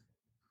 because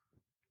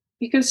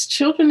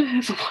children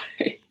have a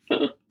way.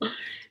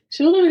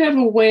 Children have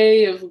a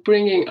way of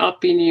bringing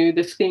up in you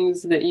the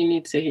things that you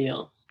need to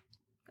heal.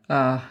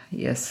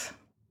 Yes.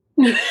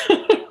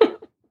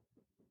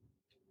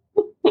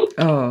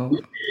 Oh,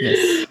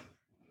 yes.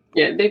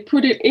 Yeah, they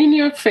put it in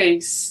your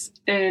face,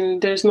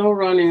 and there's no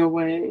running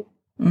away.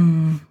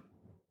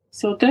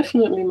 So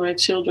definitely my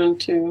children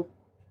too.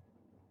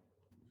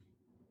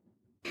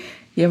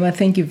 Yema,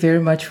 thank you very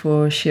much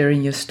for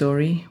sharing your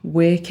story.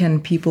 Where can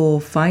people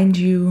find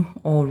you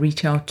or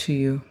reach out to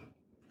you?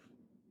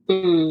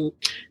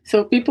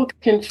 So people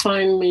can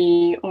find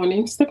me on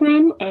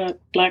Instagram at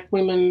Black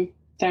Woman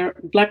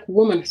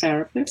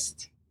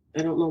Therapist.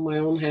 I don't know my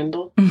own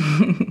handle.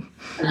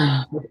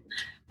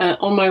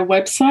 On my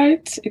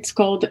website, it's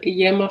called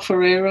Yema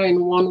Ferreira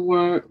in one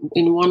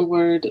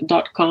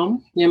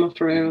word.com,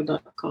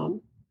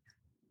 yemaferreira.com.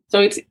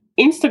 So it's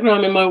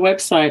Instagram and my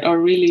website are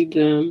really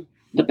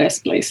the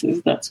best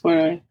places. That's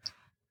where I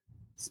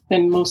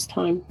spend most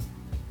time.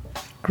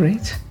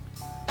 Great.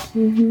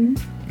 Mm-hmm.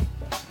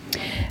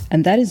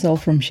 And that is all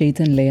from Shades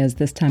and Layers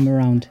this time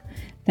around.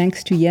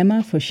 Thanks to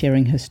Yema for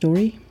sharing her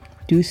story.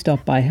 Do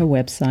stop by her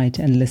website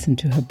and listen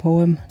to her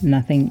poem,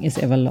 Nothing is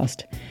Ever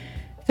Lost.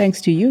 Thanks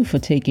to you for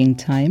taking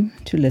time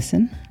to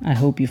listen. I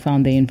hope you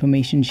found the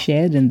information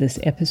shared in this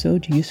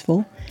episode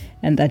useful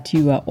and that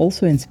you are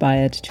also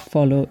inspired to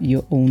follow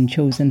your own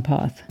chosen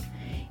path.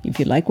 If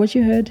you like what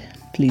you heard,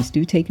 please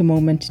do take a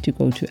moment to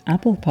go to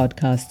Apple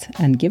Podcasts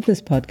and give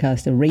this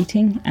podcast a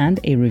rating and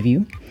a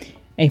review.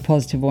 A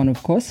positive one,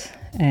 of course.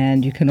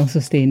 And you can also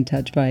stay in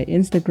touch via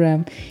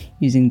Instagram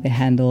using the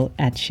handle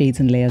 @Shades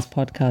and Layers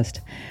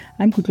Podcast.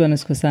 I'm Kutlwana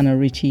Skhosana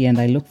Ritchie and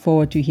I look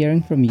forward to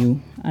hearing from you.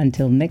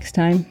 Until next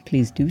time,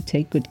 please do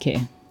take good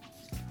care.